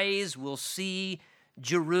eyes will see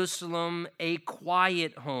Jerusalem, a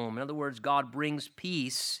quiet home. In other words, God brings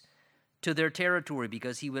peace to their territory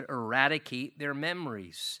because he would eradicate their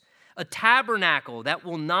memories. A tabernacle that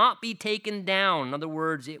will not be taken down. In other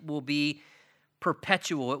words, it will be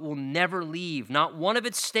perpetual. It will never leave. Not one of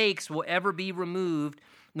its stakes will ever be removed,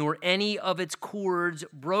 nor any of its cords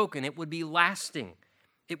broken. It would be lasting.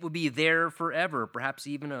 It would be there forever. Perhaps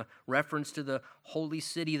even a reference to the holy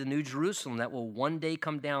city, the New Jerusalem, that will one day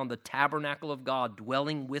come down, the tabernacle of God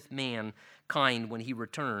dwelling with mankind when he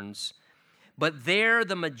returns. But there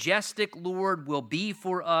the majestic Lord will be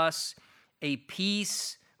for us a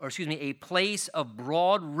place of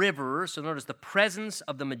broad rivers. So notice the presence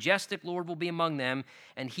of the majestic Lord will be among them,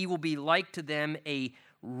 and he will be like to them a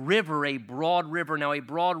river, a broad river. Now, a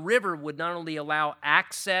broad river would not only allow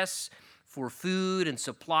access for food and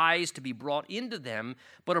supplies to be brought into them,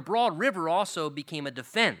 but a broad river also became a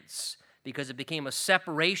defense because it became a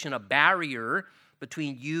separation, a barrier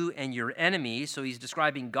between you and your enemy. So he's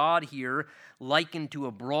describing God here likened to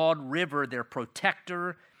a broad river, their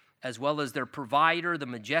protector, as well as their provider, the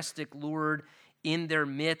majestic Lord in their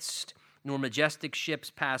midst, nor majestic ships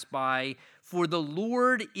pass by. For the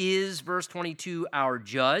Lord is, verse 22, our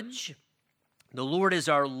judge. The Lord is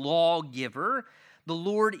our lawgiver. The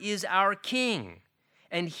Lord is our king,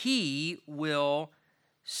 and he will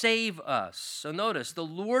save us. So notice, the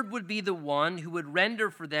Lord would be the one who would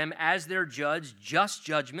render for them as their judge just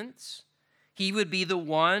judgments. He would be the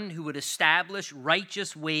one who would establish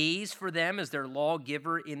righteous ways for them as their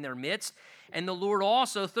lawgiver in their midst. And the Lord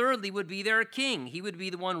also, thirdly, would be their king. He would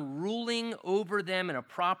be the one ruling over them in a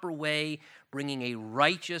proper way, bringing a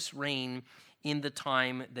righteous reign in the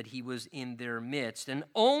time that he was in their midst. And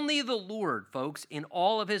only the Lord, folks, in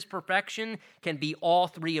all of his perfection, can be all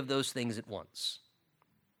three of those things at once.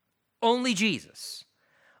 Only Jesus.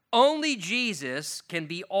 Only Jesus can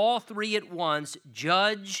be all three at once,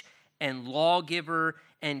 judge and lawgiver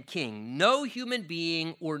and king. No human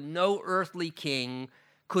being or no earthly king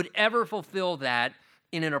could ever fulfill that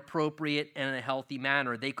in an appropriate and a healthy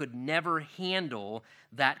manner. They could never handle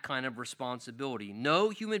that kind of responsibility. No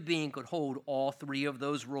human being could hold all three of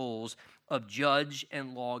those roles of judge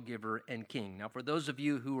and lawgiver and king. Now, for those of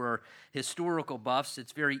you who are historical buffs,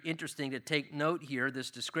 it's very interesting to take note here,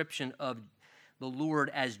 this description of the Lord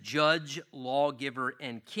as judge, lawgiver,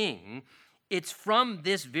 and king. It's from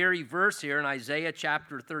this very verse here in Isaiah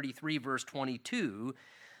chapter 33, verse 22,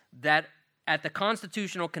 that at the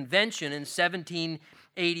Constitutional Convention in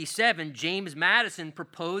 1787, James Madison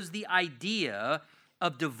proposed the idea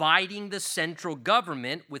of dividing the central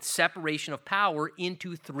government with separation of power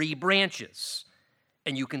into three branches.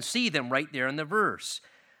 And you can see them right there in the verse.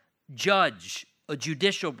 judge, a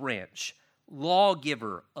judicial branch,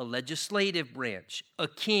 lawgiver, a legislative branch, a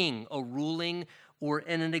king, a ruling or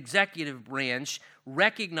an executive branch,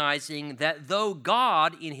 recognizing that though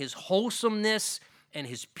God in his wholesomeness and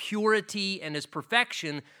his purity and his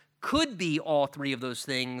perfection could be all three of those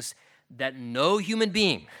things, that no human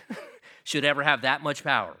being should ever have that much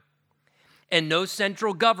power. And no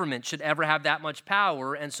central government should ever have that much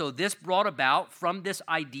power. And so this brought about from this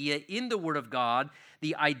idea in the Word of God,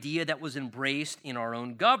 the idea that was embraced in our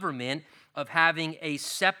own government of having a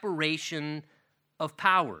separation of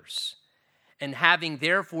powers and having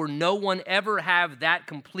therefore no one ever have that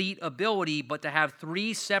complete ability, but to have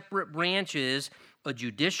three separate branches, a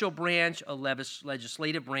judicial branch, a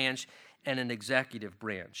legislative branch, and an executive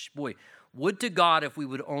branch. Boy, would to God if we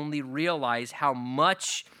would only realize how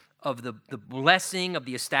much of the blessing of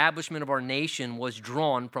the establishment of our nation was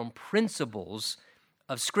drawn from principles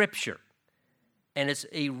of Scripture. And it's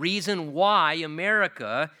a reason why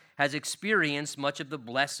America has experienced much of the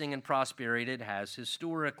blessing and prosperity it has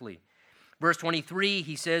historically. Verse 23,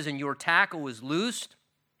 he says, "And your tackle was loosed.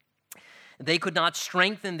 They could not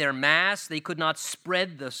strengthen their mast. They could not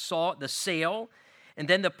spread the sail. And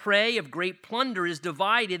then the prey of great plunder is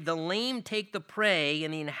divided. The lame take the prey,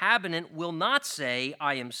 and the inhabitant will not say,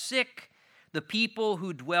 'I am sick.' The people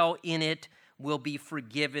who dwell in it will be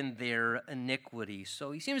forgiven their iniquity."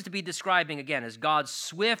 So he seems to be describing, again, as God's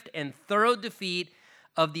swift and thorough defeat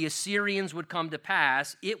of the Assyrians would come to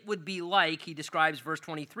pass. It would be like, he describes verse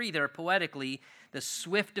 23 there poetically, the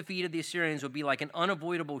swift defeat of the Assyrians would be like an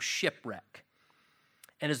unavoidable shipwreck.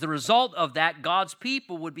 And as the result of that, God's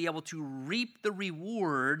people would be able to reap the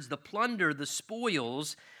rewards, the plunder, the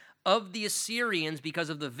spoils of the Assyrians because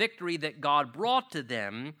of the victory that God brought to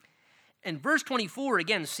them. And verse 24,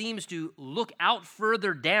 again, seems to look out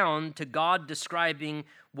further down to God describing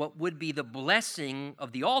what would be the blessing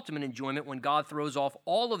of the ultimate enjoyment when God throws off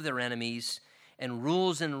all of their enemies and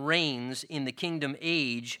rules and reigns in the kingdom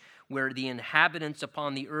age, where the inhabitants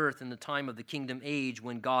upon the earth in the time of the kingdom age,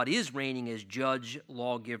 when God is reigning as judge,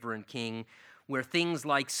 lawgiver, and king, where things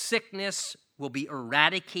like sickness will be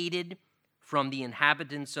eradicated from the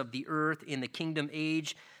inhabitants of the earth in the kingdom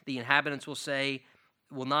age. The inhabitants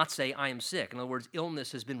will not say, "I am sick." In other words,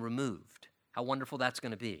 illness has been removed. How wonderful that's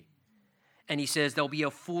going to be. And he says there'll be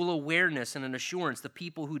a full awareness and an assurance. The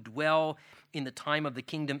people who dwell in the time of the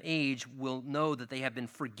kingdom age will know that they have been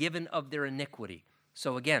forgiven of their iniquity.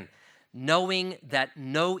 So again, knowing that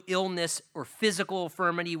no illness or physical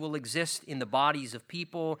infirmity will exist in the bodies of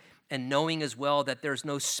people, and knowing as well that there's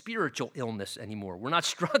no spiritual illness anymore. We're not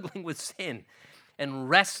struggling with sin and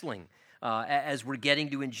wrestling as we're getting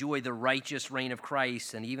to enjoy the righteous reign of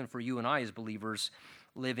Christ, and even for you and I as believers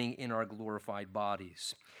living in our glorified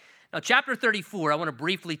bodies. Now, chapter 34, I want to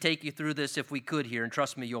briefly take you through this if we could here, and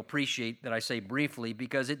trust me, you'll appreciate that I say briefly,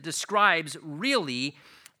 because it describes really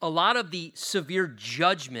a lot of the severe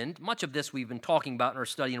judgment, much of this we've been talking about in our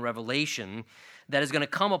study in Revelation, that is going to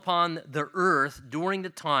come upon the earth during the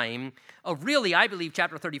time of really, I believe,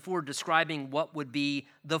 chapter 34 describing what would be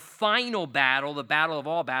the final battle, the battle of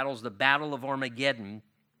all battles, the battle of Armageddon,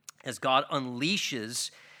 as God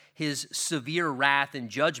unleashes his severe wrath and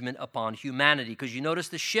judgment upon humanity. Because you notice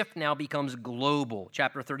the shift now becomes global.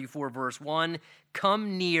 Chapter 34, verse 1,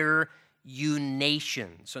 "Come near, you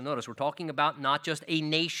nations." So notice we're talking about not just a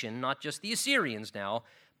nation, not just the Assyrians now,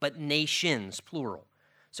 but nations, plural.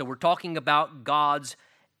 So we're talking about God's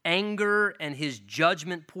anger and his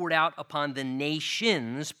judgment poured out upon the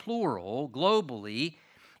nations, plural, globally.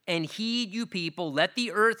 "And heed, you people, let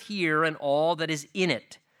the earth hear and all that is in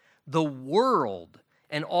it, the world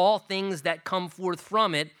and all things that come forth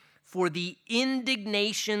from it, for the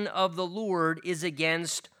indignation of the Lord is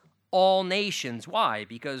against all nations." Why?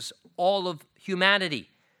 Because all of humanity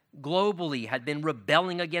globally had been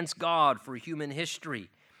rebelling against God for human history.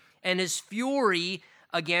 And his fury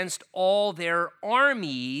against all their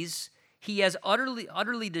armies, he has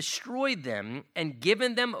utterly destroyed them and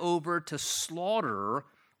given them over to slaughter.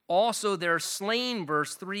 Also their slain,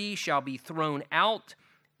 verse 3, shall be thrown out.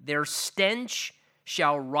 Their stench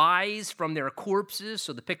shall rise from their corpses.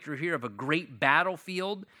 So the picture here of a great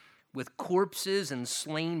battlefield with corpses and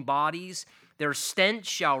slain bodies. Their stench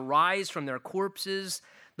shall rise from their corpses.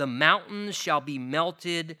 The mountains shall be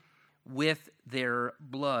melted with their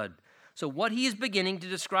blood. So what he is beginning to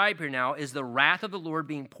describe here now is the wrath of the Lord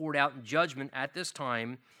being poured out in judgment at this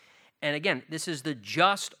time. And again, this is the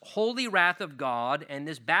just, holy wrath of God. And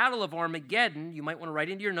this battle of Armageddon, you might want to write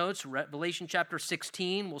into your notes, Revelation chapter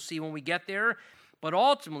 16. We'll see when we get there. But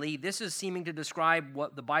ultimately, this is seeming to describe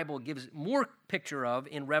what the Bible gives more picture of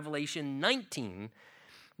in Revelation 19,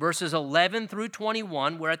 verses 11 through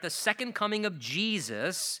 21, where at the second coming of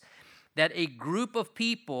Jesus, that a group of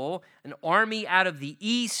people, an army out of the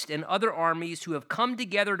east and other armies who have come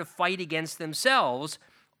together to fight against themselves,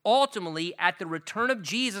 ultimately at the return of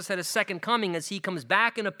Jesus at his second coming, as he comes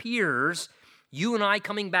back and appears, you and I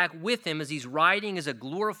coming back with him as he's riding as a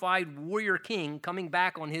glorified warrior king, coming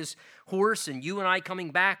back on his horse, and you and I coming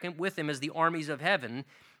back with him as the armies of heaven.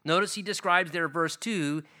 Notice he describes there, verse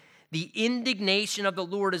 2, the indignation of the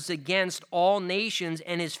Lord is against all nations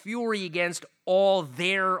and his fury against all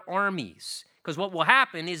their armies. Because what will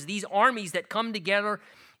happen is these armies that come together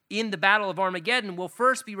in the battle of Armageddon will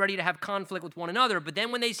first be ready to have conflict with one another, but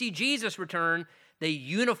then when they see Jesus return, they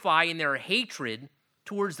unify in their hatred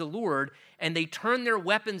towards the Lord, and they turn their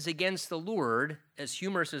weapons against the Lord, as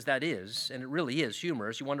humorous as that is, and it really is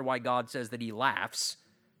humorous. You wonder why God says that he laughs,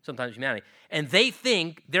 sometimes humanity. And they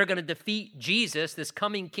think they're going to defeat Jesus, this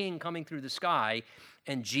coming king coming through the sky,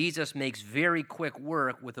 and Jesus makes very quick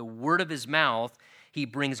work with a word of his mouth. He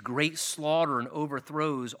brings great slaughter and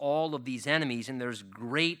overthrows all of these enemies, and there's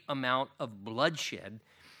great amount of bloodshed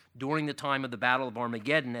during the time of the Battle of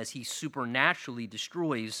Armageddon as he supernaturally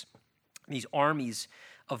destroys these armies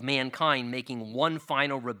of mankind, making one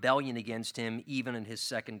final rebellion against him even in his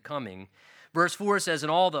second coming. Verse 4 says,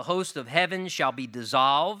 and all the host of heaven shall be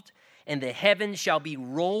dissolved, and the heavens shall be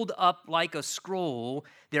rolled up like a scroll.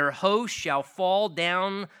 Their host shall fall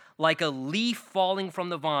down like a leaf falling from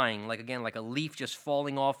the vine, like a leaf just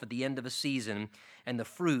falling off at the end of a season, and the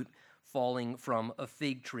fruit falling from a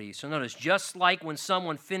fig tree. So notice, just like when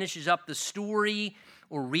someone finishes up the story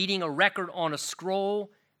or reading a record on a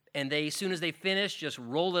scroll, and they, as soon as they finish, just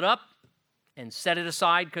roll it up and set it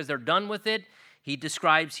aside because they're done with it. He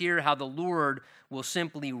describes here how the Lord will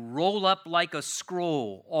simply roll up like a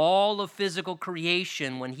scroll all of physical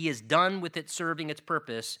creation. When he is done with it serving its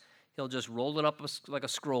purpose, he'll just roll it up like a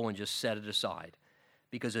scroll and just set it aside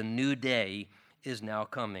because a new day is now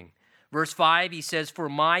coming. Verse 5, he says, for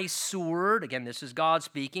my sword, again, this is God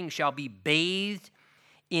speaking, shall be bathed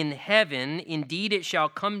in heaven. Indeed, it shall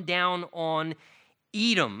come down on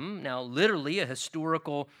Edom. Now, literally, a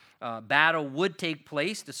historical battle would take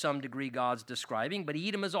place to some degree, God's describing, but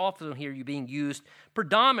Edom is often here being used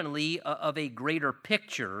predominantly of a greater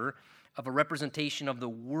picture of a representation of the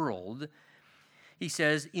world. He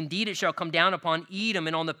says, indeed, it shall come down upon Edom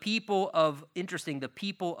and on the people of, the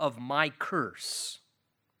people of my curse.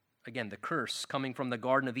 Again, the curse coming from the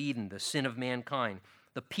Garden of Eden, the sin of mankind.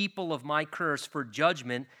 The people of my curse for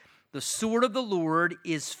judgment. The sword of the Lord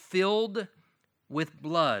is filled with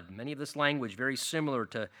blood. Many of this language very similar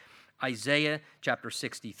to Isaiah chapter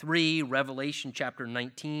 63, Revelation chapter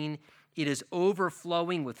 19. It is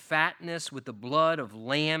overflowing with fatness, with the blood of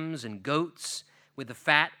lambs and goats, with the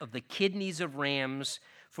fat of the kidneys of rams.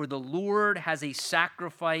 For the Lord has a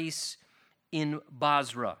sacrifice in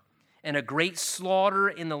Basra, and a great slaughter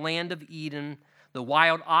in the land of Eden. The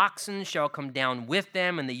wild oxen shall come down with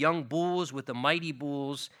them, and the young bulls with the mighty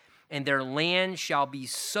bulls, and their land shall be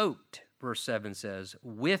soaked, verse 7 says,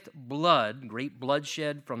 with blood, great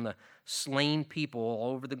bloodshed from the slain people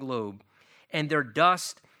all over the globe, and their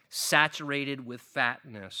dust saturated with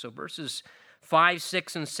fatness. So verses 5,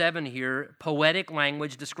 6, and 7 here, poetic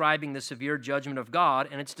language describing the severe judgment of God,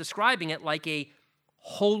 and it's describing it like a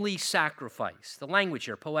holy sacrifice. The language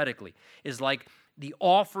here, poetically, is like the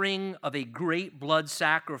offering of a great blood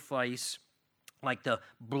sacrifice, like the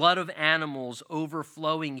blood of animals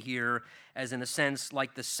overflowing here, as in a sense,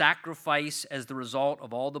 like the sacrifice as the result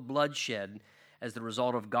of all the bloodshed, as the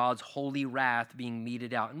result of God's holy wrath being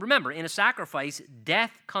meted out. And remember, in a sacrifice,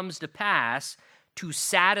 death comes to pass to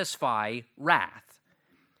satisfy wrath.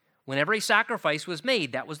 Whenever a sacrifice was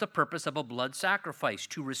made, that was the purpose of a blood sacrifice,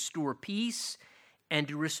 to restore peace and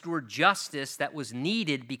to restore justice that was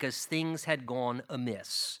needed because things had gone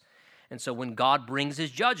amiss. And so when God brings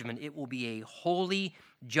his judgment, it will be a holy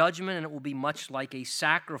judgment, and it will be much like a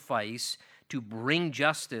sacrifice to bring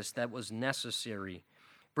justice that was necessary.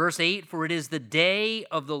 Verse 8, for it is the day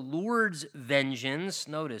of the Lord's vengeance.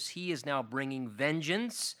 Notice, he is now bringing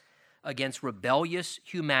vengeance against rebellious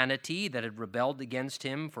humanity that had rebelled against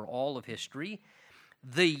him for all of history.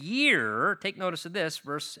 The year, take notice of this,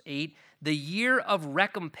 verse 8, the year of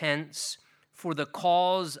recompense for the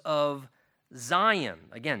cause of Zion,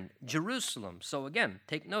 again, Jerusalem. So again,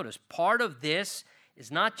 take notice, part of this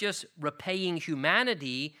is not just repaying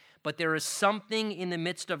humanity, but there is something in the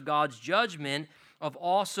midst of God's judgment of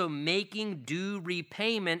also making due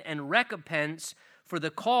repayment and recompense for the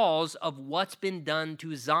cause of what's been done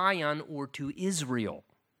to Zion or to Israel.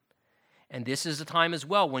 And this is a time as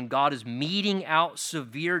well when God is meting out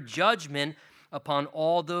severe judgment upon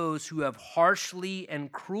all those who have harshly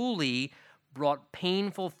and cruelly brought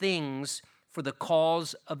painful things for the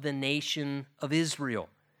cause of the nation of Israel.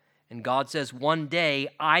 And God says, one day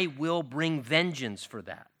I will bring vengeance for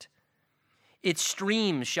that. Its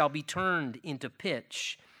streams shall be turned into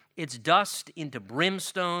pitch, its dust into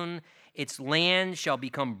brimstone, its land shall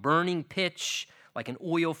become burning pitch, like an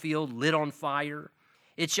oil field lit on fire.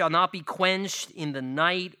 It shall not be quenched in the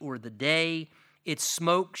night or the day. Its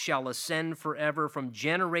smoke shall ascend forever. From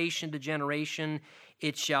generation to generation,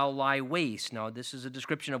 it shall lie waste. Now, this is a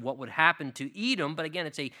description of what would happen to Edom, but again,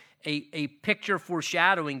 it's a picture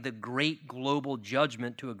foreshadowing the great global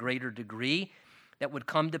judgment to a greater degree that would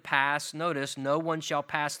come to pass. Notice, no one shall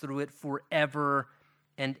pass through it forever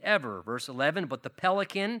and ever. Verse 11, but the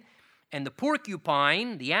pelican and the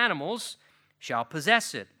porcupine, the animals, shall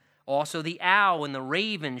possess it. Also the owl and the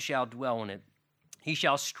raven shall dwell in it. He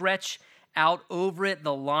shall stretch out over it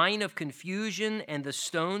the line of confusion and the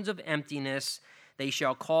stones of emptiness. They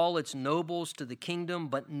shall call its nobles to the kingdom,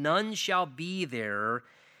 but none shall be there,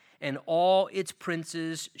 and all its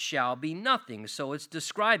princes shall be nothing. So it's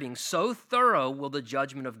describing, so thorough will the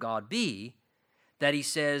judgment of God be, that he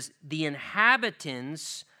says the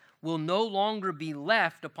inhabitants will no longer be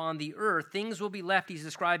left upon the earth. Things will be left, he's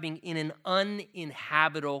describing, in an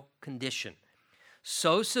uninhabitable condition.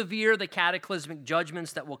 So severe the cataclysmic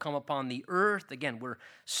judgments that will come upon the earth. Again, we're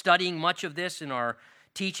studying much of this in our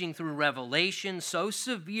teaching through Revelation. So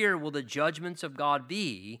severe will the judgments of God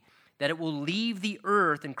be that it will leave the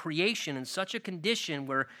earth and creation in such a condition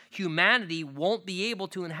where humanity won't be able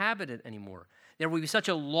to inhabit it anymore. There will be such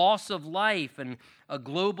a loss of life and a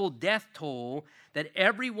global death toll that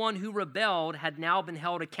everyone who rebelled had now been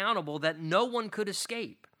held accountable, that no one could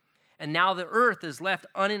escape. And now the earth is left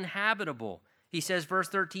uninhabitable. He says, verse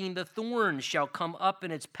 13, the thorns shall come up in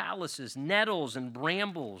its palaces, nettles and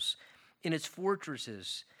brambles in its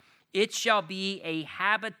fortresses. It shall be a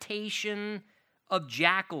habitation of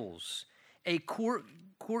jackals, a court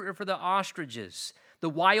for the ostriches. The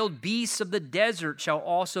wild beasts of the desert shall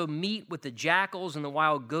also meet with the jackals, and the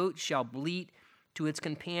wild goat shall bleat to its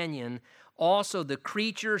companion. Also the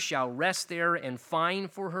creature shall rest there and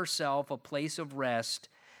find for herself a place of rest.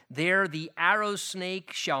 There the arrow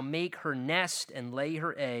snake shall make her nest and lay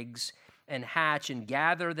her eggs and hatch and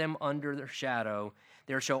gather them under their shadow.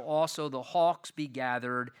 There shall also the hawks be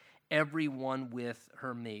gathered, every one with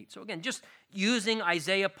her mate. So again, just using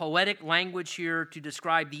Isaiah poetic language here to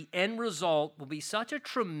describe the end result will be such a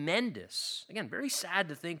tremendous, again, very sad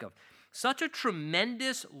to think of, such a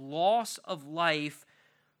tremendous loss of life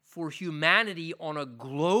for humanity on a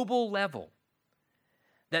global level,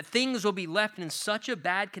 that things will be left in such a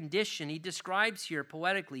bad condition. He describes here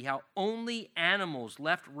poetically how only animals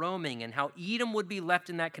left roaming and how Edom would be left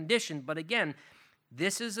in that condition. But again,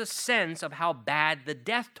 this is a sense of how bad the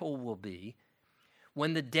death toll will be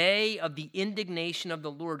when the day of the indignation of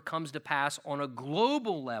the Lord comes to pass on a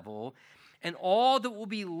global level, and all that will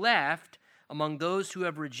be left among those who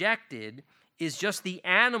have rejected is just the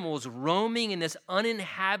animals roaming in this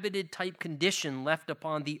uninhabited type condition left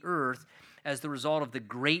upon the earth as the result of the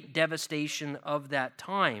great devastation of that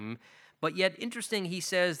time. But yet, interesting, he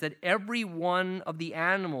says that every one of the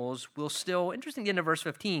animals will still, interesting, the end of verse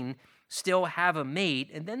 15, still have a mate.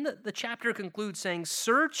 And then the chapter concludes saying,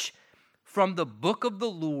 search from the book of the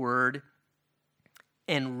Lord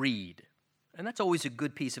and read. And that's always a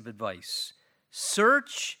good piece of advice.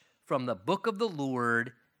 Search from the book of the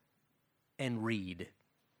Lord and read.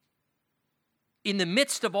 In the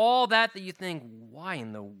midst of all that you think, why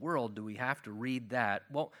in the world do we have to read that?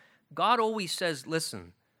 Well, God always says,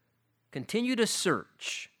 listen, continue to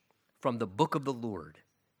search from the book of the Lord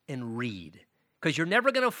and read. Because you're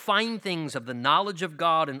never going to find things of the knowledge of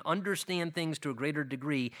God and understand things to a greater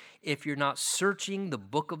degree if you're not searching the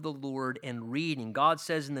book of the Lord and reading. God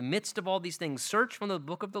says in the midst of all these things, search from the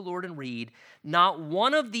book of the Lord and read. Not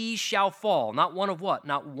one of these shall fall. Not one of what?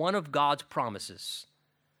 Not one of God's promises.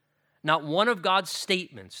 Not one of God's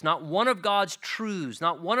statements. Not one of God's truths.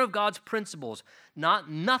 Not one of God's principles.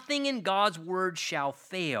 Nothing in God's word shall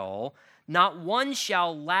fail. Not one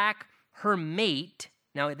shall lack her mate.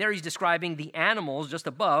 Now, there he's describing the animals just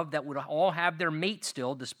above that would all have their mate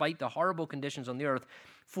still, despite the horrible conditions on the earth.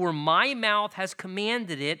 For my mouth has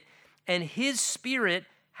commanded it, and his spirit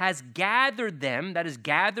has gathered them, that is,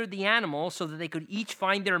 gathered the animals, so that they could each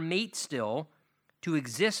find their mate still to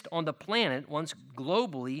exist on the planet once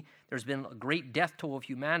globally there's been a great death toll of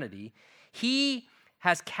humanity. He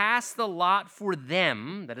has cast the lot for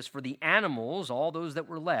them, that is, for the animals, all those that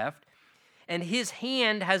were left, and his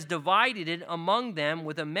hand has divided it among them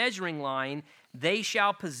with a measuring line. They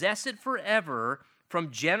shall possess it forever, From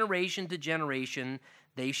generation to generation,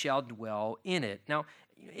 they shall dwell in it. Now,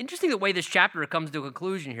 interesting the way this chapter comes to a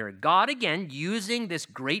conclusion here. God, again, using this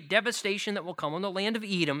great devastation that will come on the land of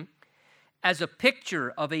Edom as a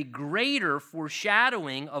picture of a greater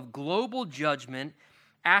foreshadowing of global judgment.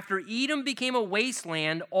 After Edom became a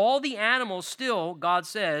wasteland, all the animals still, God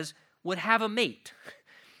says, would have a mate.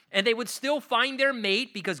 And they would still find their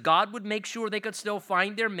mate because God would make sure they could still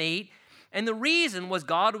find their mate. And the reason was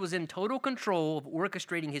God was in total control of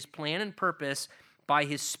orchestrating his plan and purpose by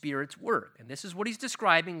his Spirit's work. And this is what he's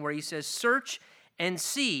describing where he says, search and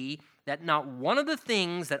see that not one of the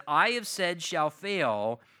things that I have said shall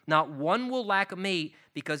fail, not one will lack a mate,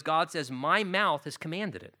 because God says, my mouth has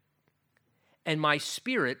commanded it, and my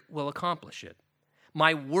Spirit will accomplish it.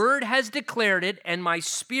 My word has declared it, and my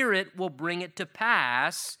Spirit will bring it to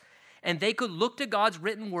pass. And they could look to God's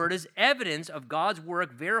written word as evidence of God's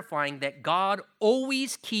work, verifying that God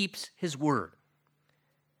always keeps his word.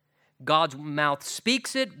 God's mouth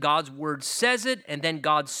speaks it, God's word says it, and then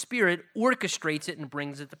God's Spirit orchestrates it and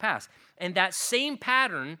brings it to pass. And that same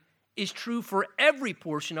pattern is true for every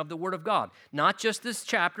portion of the Word of God, not just this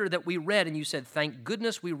chapter that we read, and you said, thank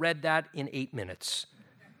goodness we read that in 8 minutes,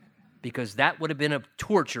 because that would have been a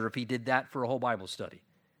torture if he did that for a whole Bible study.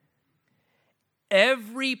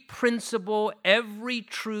 Every principle, every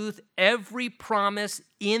truth, every promise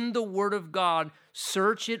in the Word of God,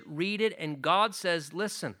 search it, read it, and God says,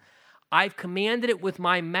 listen, I've commanded it with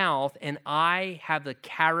my mouth, and I have the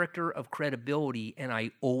character of credibility, and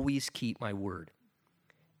I always keep my word.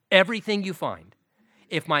 Everything you find.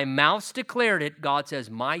 If my mouth's declared it, God says,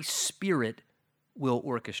 my Spirit will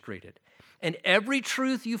orchestrate it. And every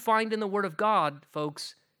truth you find in the Word of God,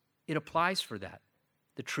 folks, it applies for that.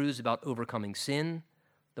 The truths about overcoming sin,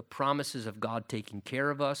 the promises of God taking care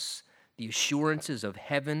of us, the assurances of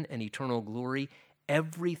heaven and eternal glory,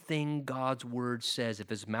 everything God's word says, if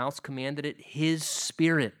his mouth's commanded it, his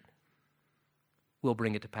Spirit will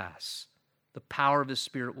bring it to pass. The power of his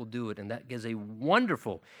Spirit will do it, and that gives a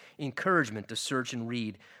wonderful encouragement to search and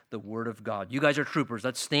read the Word of God. You guys are troopers.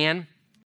 Let's stand.